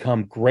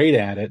 become great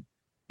at it,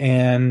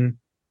 and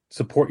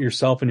support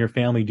yourself and your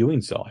family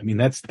doing so. I mean,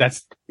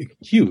 that's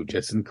huge.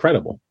 It's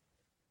incredible.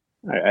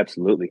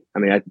 Absolutely. I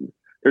mean,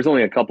 there's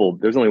only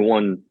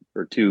one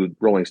or two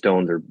Rolling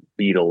Stones or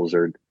Beatles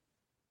or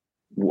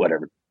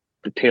whatever,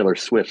 the Taylor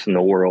Swifts in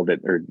the world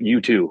or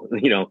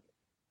U2,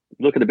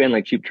 look at a band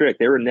like Cheap Trick.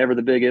 They were never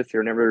the biggest. They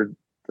were never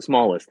the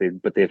smallest,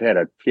 but they've had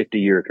a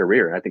 50-year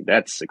career. I think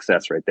that's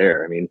success right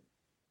there. I mean,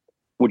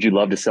 would you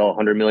love to sell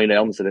 100 million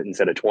albums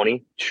instead of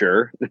 20?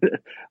 Sure.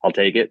 I'll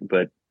take it.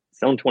 But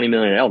selling 20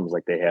 million albums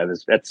like they have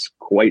that's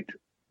quite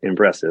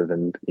impressive.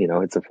 And,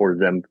 it's afforded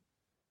them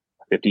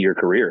a 50-year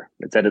career.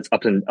 It's had its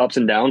ups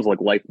and downs like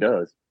life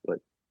does. But,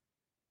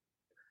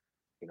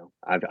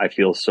 I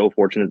feel so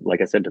fortunate.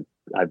 Like I said,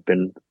 I've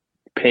been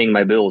paying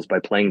my bills by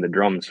playing the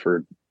drums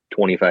for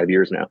 25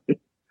 years now.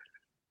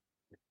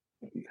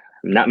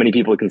 Not many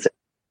people can say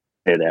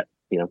that,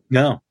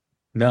 No,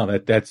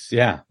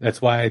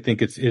 that's why I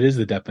think it is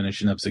the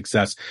definition of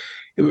success.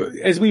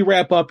 As we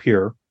wrap up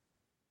here,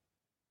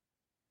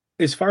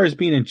 as far as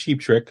being in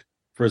Cheap Trick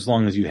for as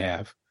long as you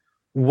have,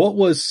 what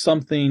was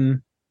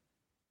something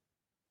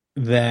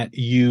that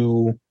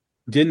you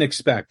didn't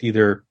expect,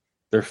 either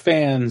their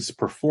fans,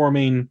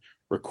 performing,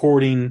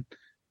 recording,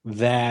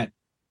 that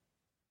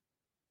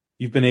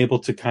you've been able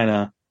to kind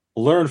of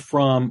learn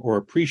from or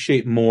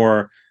appreciate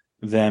more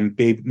than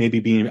maybe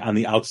being on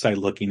the outside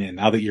looking in.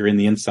 Now that you're in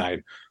the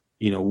inside,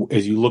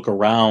 as you look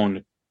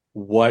around,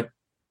 what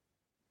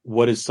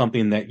is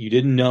something that you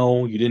didn't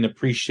know, you didn't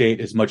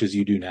appreciate as much as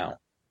you do now?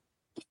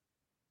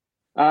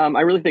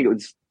 I really think it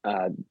was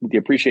the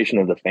appreciation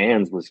of the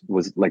fans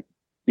was like,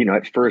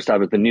 at first I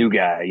was the new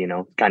guy,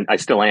 I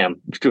still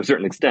am to a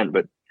certain extent,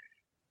 but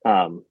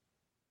I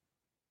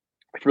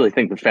really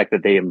think the fact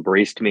that they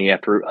embraced me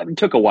it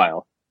took a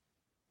while.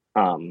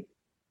 That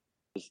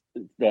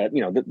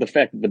the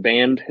fact that the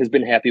band has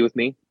been happy with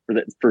me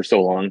for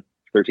so long,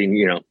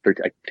 13,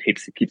 13, I hate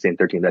to keep saying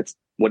 13. That's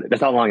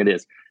how long it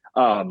is.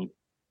 The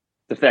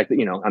fact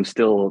that I'm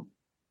still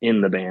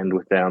in the band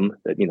with them,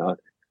 that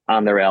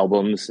on their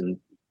albums, and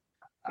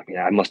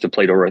I must have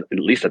played over at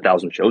least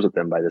 1,000 shows with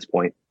them by this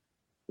point.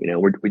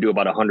 We do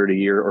about 100 a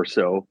year or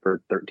so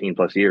for 13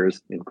 plus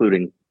years,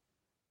 including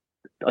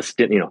a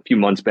stint, a few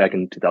months back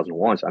in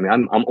 2001. So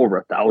I'm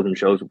over 1,000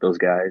 shows with those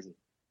guys.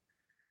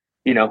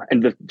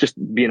 And just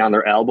being on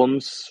their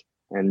albums,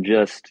 and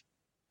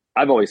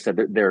I've always said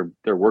that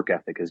their work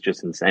ethic is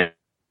just insane.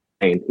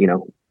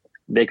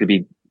 They could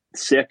be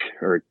sick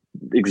or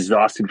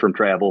exhausted from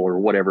travel or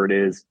whatever it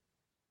is.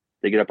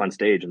 They get up on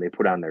stage and they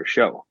put on their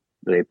show.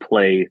 They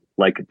play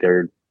like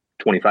they're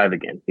 25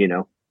 again,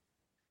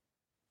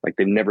 like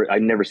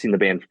I've never seen the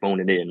band phone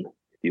it in,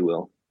 if you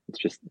will. It's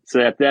just,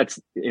 so that's,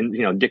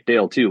 and Dick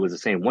Dale too was the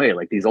same way.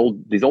 Like these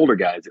older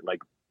guys that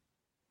like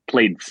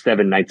played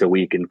 7 nights a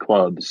week in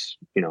clubs,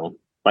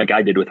 like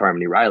I did with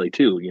Harmony Riley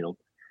too.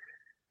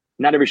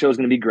 Not every show is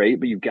going to be great,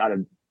 but you've got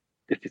to,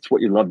 if it's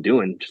what you love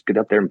doing, just get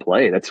up there and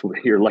play. That's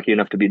what you're lucky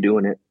enough to be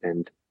doing it.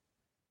 And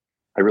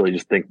I really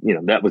just think,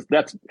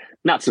 that's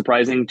not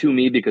surprising to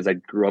me because I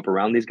grew up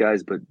around these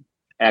guys, but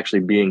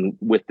actually being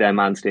with them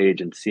on stage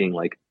and seeing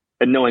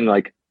and knowing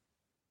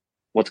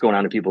what's going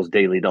on in people's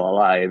daily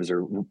lives,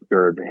 or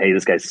hey,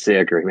 this guy's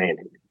sick, or man,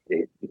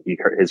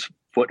 his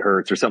foot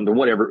hurts or something,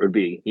 whatever it would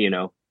be,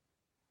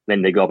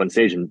 then they go up on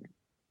stage and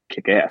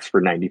kick ass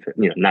for 90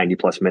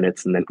 plus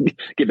minutes, and then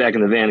get back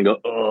in the van and go,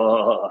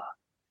 oh,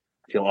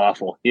 I feel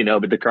awful,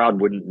 but the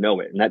crowd wouldn't know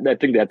it. And I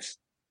think it's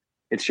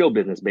show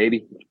business,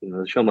 baby.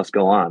 The show must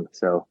go on.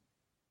 So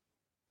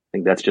I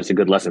think that's just a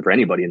good lesson for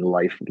anybody in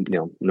life,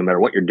 no matter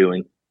what you're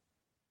doing.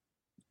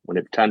 When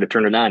it's time to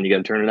turn it on, you got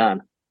to turn it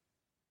on.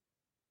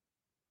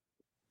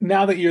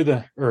 Now that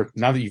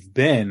you've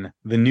been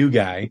the new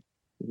guy,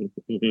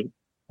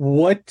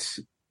 why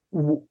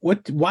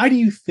do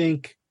you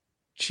think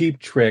Cheap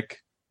Trick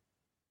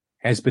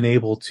has been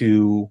able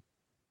to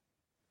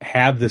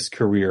have this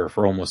career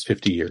for almost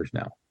 50 years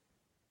now?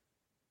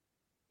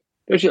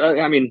 There's,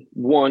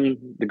 one,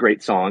 the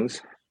great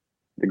songs,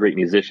 the great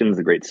musicians,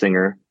 the great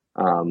singer.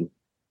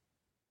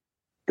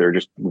 They're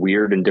just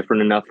weird and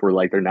different enough where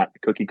they're not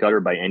cookie cutter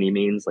by any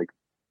means. Like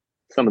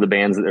some of the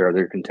bands that are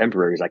their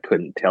contemporaries, I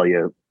couldn't tell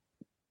you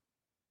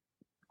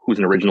who's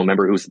an original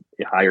member, who's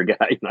a hired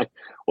guy.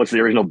 What's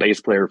the original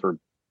bass player for?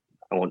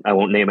 I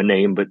won't name a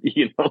name, but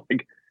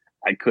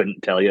I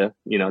couldn't tell you.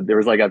 There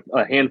was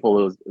a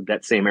handful of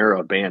that same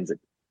era of bands that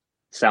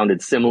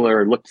sounded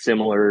similar, looked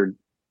similar,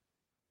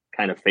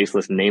 kind of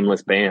faceless,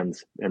 nameless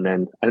bands. And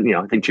then,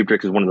 I think Cheap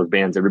Trick is one of those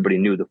bands everybody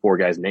knew the 4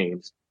 guys'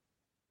 names.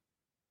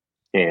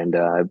 And,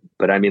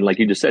 but like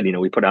you just said,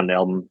 we put out an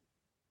album,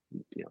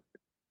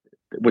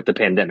 with the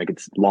pandemic,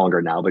 it's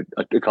longer now, but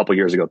a couple of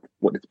years ago,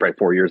 it's probably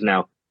 4 years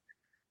now,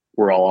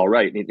 we're all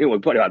right. We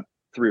put out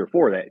 3 or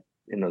 4 that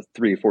in those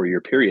 3 or 4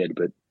 year period,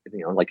 but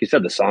like you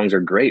said, the songs are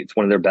great. It's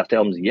one of their best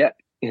albums yet.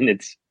 And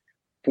it's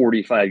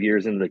 45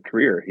 years into the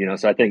career,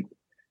 so I think,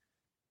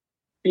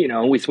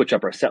 we switch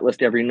up our set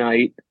list every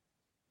night.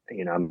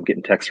 I'm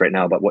getting texts right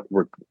now about what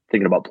we're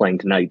thinking about playing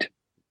tonight.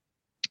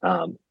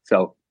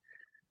 So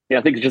yeah,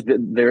 I think it's just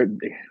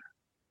that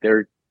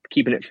they're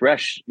keeping it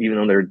fresh, even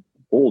though they're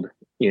old,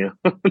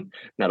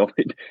 not old,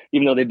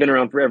 even though they've been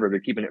around forever, they're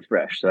keeping it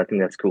fresh. So I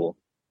think that's cool.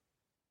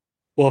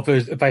 Well,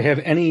 if I have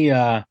any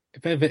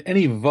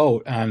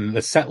vote on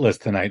the set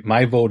list tonight,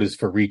 my vote is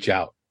for Reach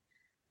Out.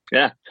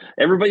 Yeah.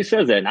 Everybody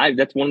says that. And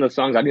that's one of those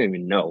songs I didn't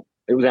even know.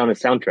 It was on a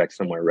soundtrack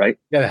somewhere, right?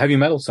 Yeah. The heavy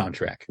metal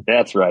soundtrack.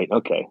 That's right.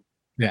 Okay.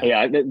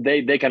 Yeah,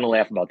 they kind of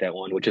laugh about that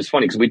one, which is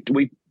funny because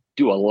we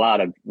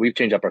do we've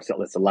changed up our set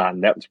list a lot,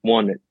 and that was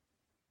one that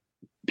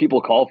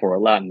people call for a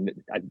lot, and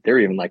they're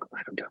even like,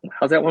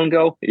 how's that one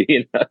go?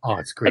 Oh,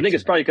 it's great. I think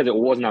it's probably because it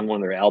wasn't on one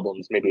of their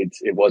albums. Maybe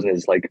it wasn't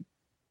as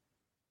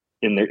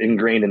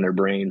ingrained in their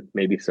brain,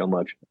 maybe so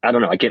much. I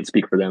don't know. I can't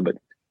speak for them, but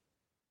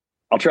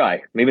I'll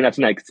try. Maybe not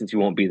tonight since you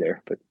won't be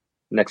there, but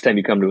next time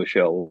you come to a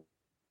show,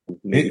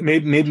 maybe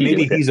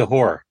he's a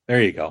whore.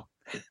 There you go.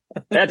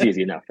 That's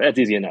easy enough.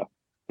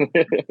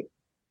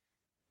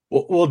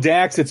 Well,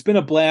 Daxx, it's been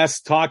a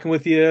blast talking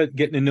with you,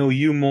 getting to know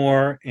you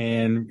more,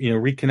 and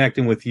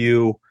reconnecting with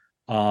you.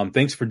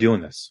 Thanks for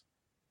doing this.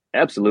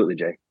 Absolutely,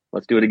 Jay.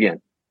 Let's do it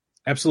again.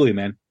 Absolutely,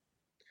 man.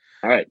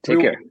 All right, take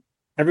care.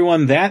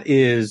 Everyone, that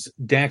is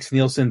Daxx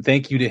Nielsen.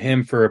 Thank you to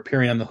him for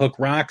appearing on The Hook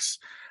Rocks.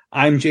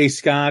 I'm Jay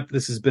Scott.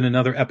 This has been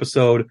another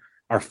episode,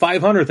 our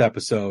 500th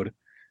episode.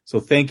 So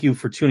thank you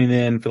for tuning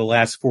in for the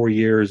last 4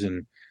 years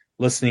and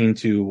listening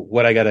to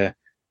what I got to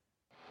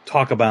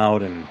talk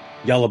about and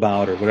yell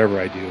about or whatever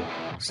I do.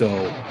 So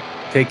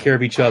take care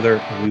of each other,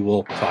 and we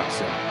will talk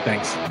soon.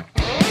 Thanks.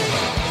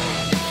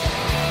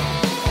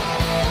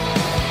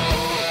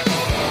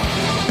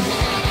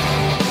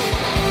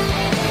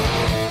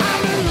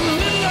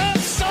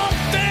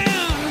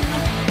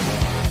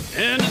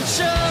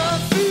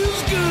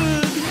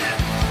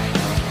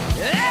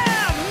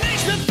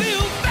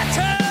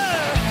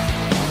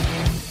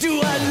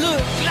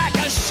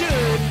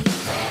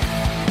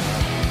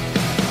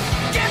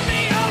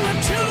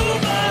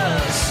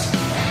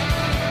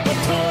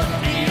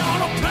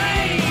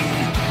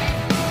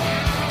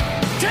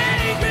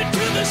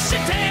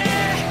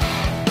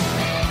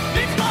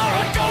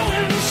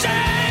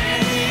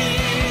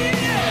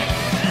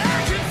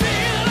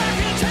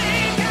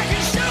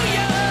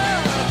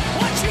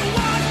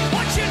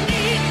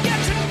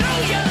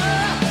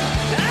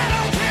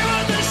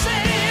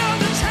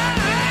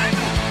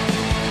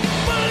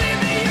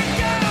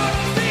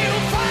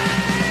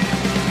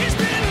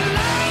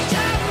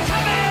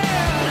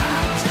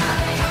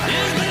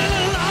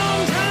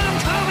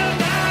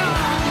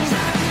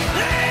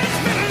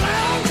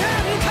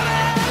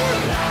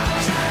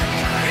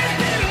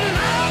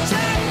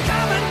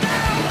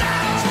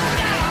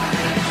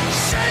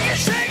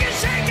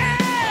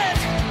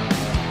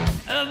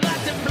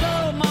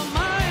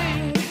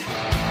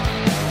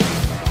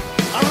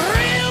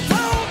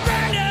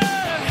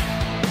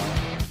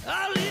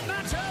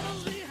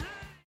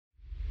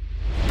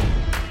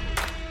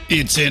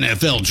 It's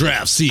NFL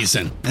draft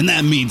season, and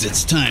that means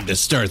it's time to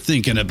start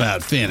thinking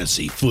about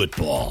fantasy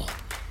football.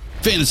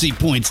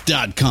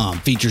 FantasyPoints.com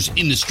features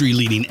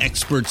industry-leading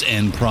experts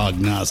and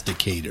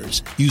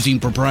prognosticators using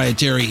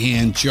proprietary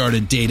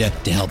hand-charted data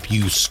to help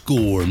you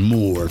score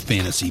more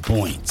fantasy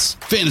points.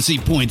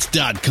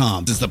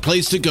 FantasyPoints.com is the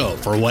place to go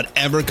for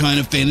whatever kind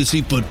of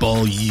fantasy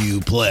football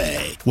you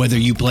play. Whether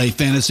you play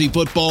fantasy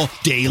football,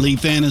 daily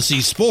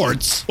fantasy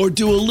sports, or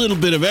do a little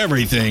bit of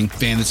everything,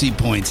 Fantasy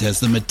Points has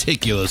the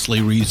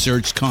meticulously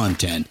researched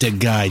content to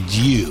guide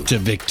you to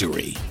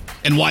victory.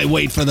 And why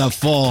wait for the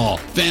fall?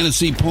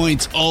 Fantasy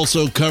Points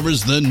also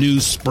covers the new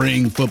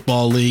spring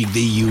football league,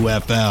 the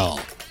UFL.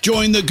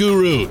 Join the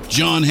guru,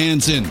 John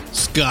Hansen,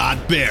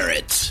 Scott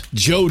Barrett,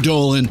 Joe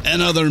Dolan,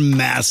 and other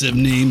massive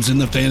names in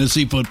the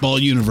fantasy football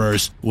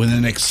universe with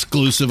an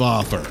exclusive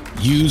offer.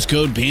 Use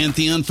code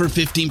Pantheon for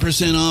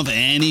 15% off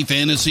any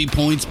Fantasy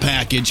Points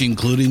package,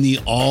 including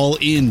the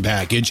all-in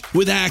package,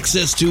 with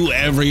access to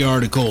every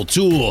article,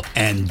 tool,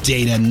 and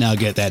data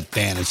nugget that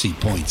Fantasy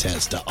Points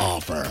has to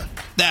offer.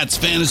 That's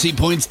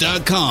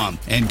FantasyPoints.com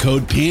and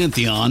code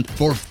Pantheon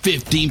for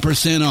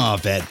 15%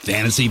 off at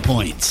Fantasy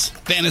Points.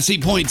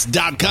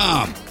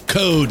 FantasyPoints.com,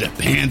 code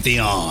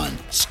Pantheon.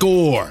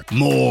 Score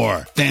more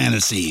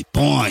fantasy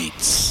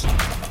points.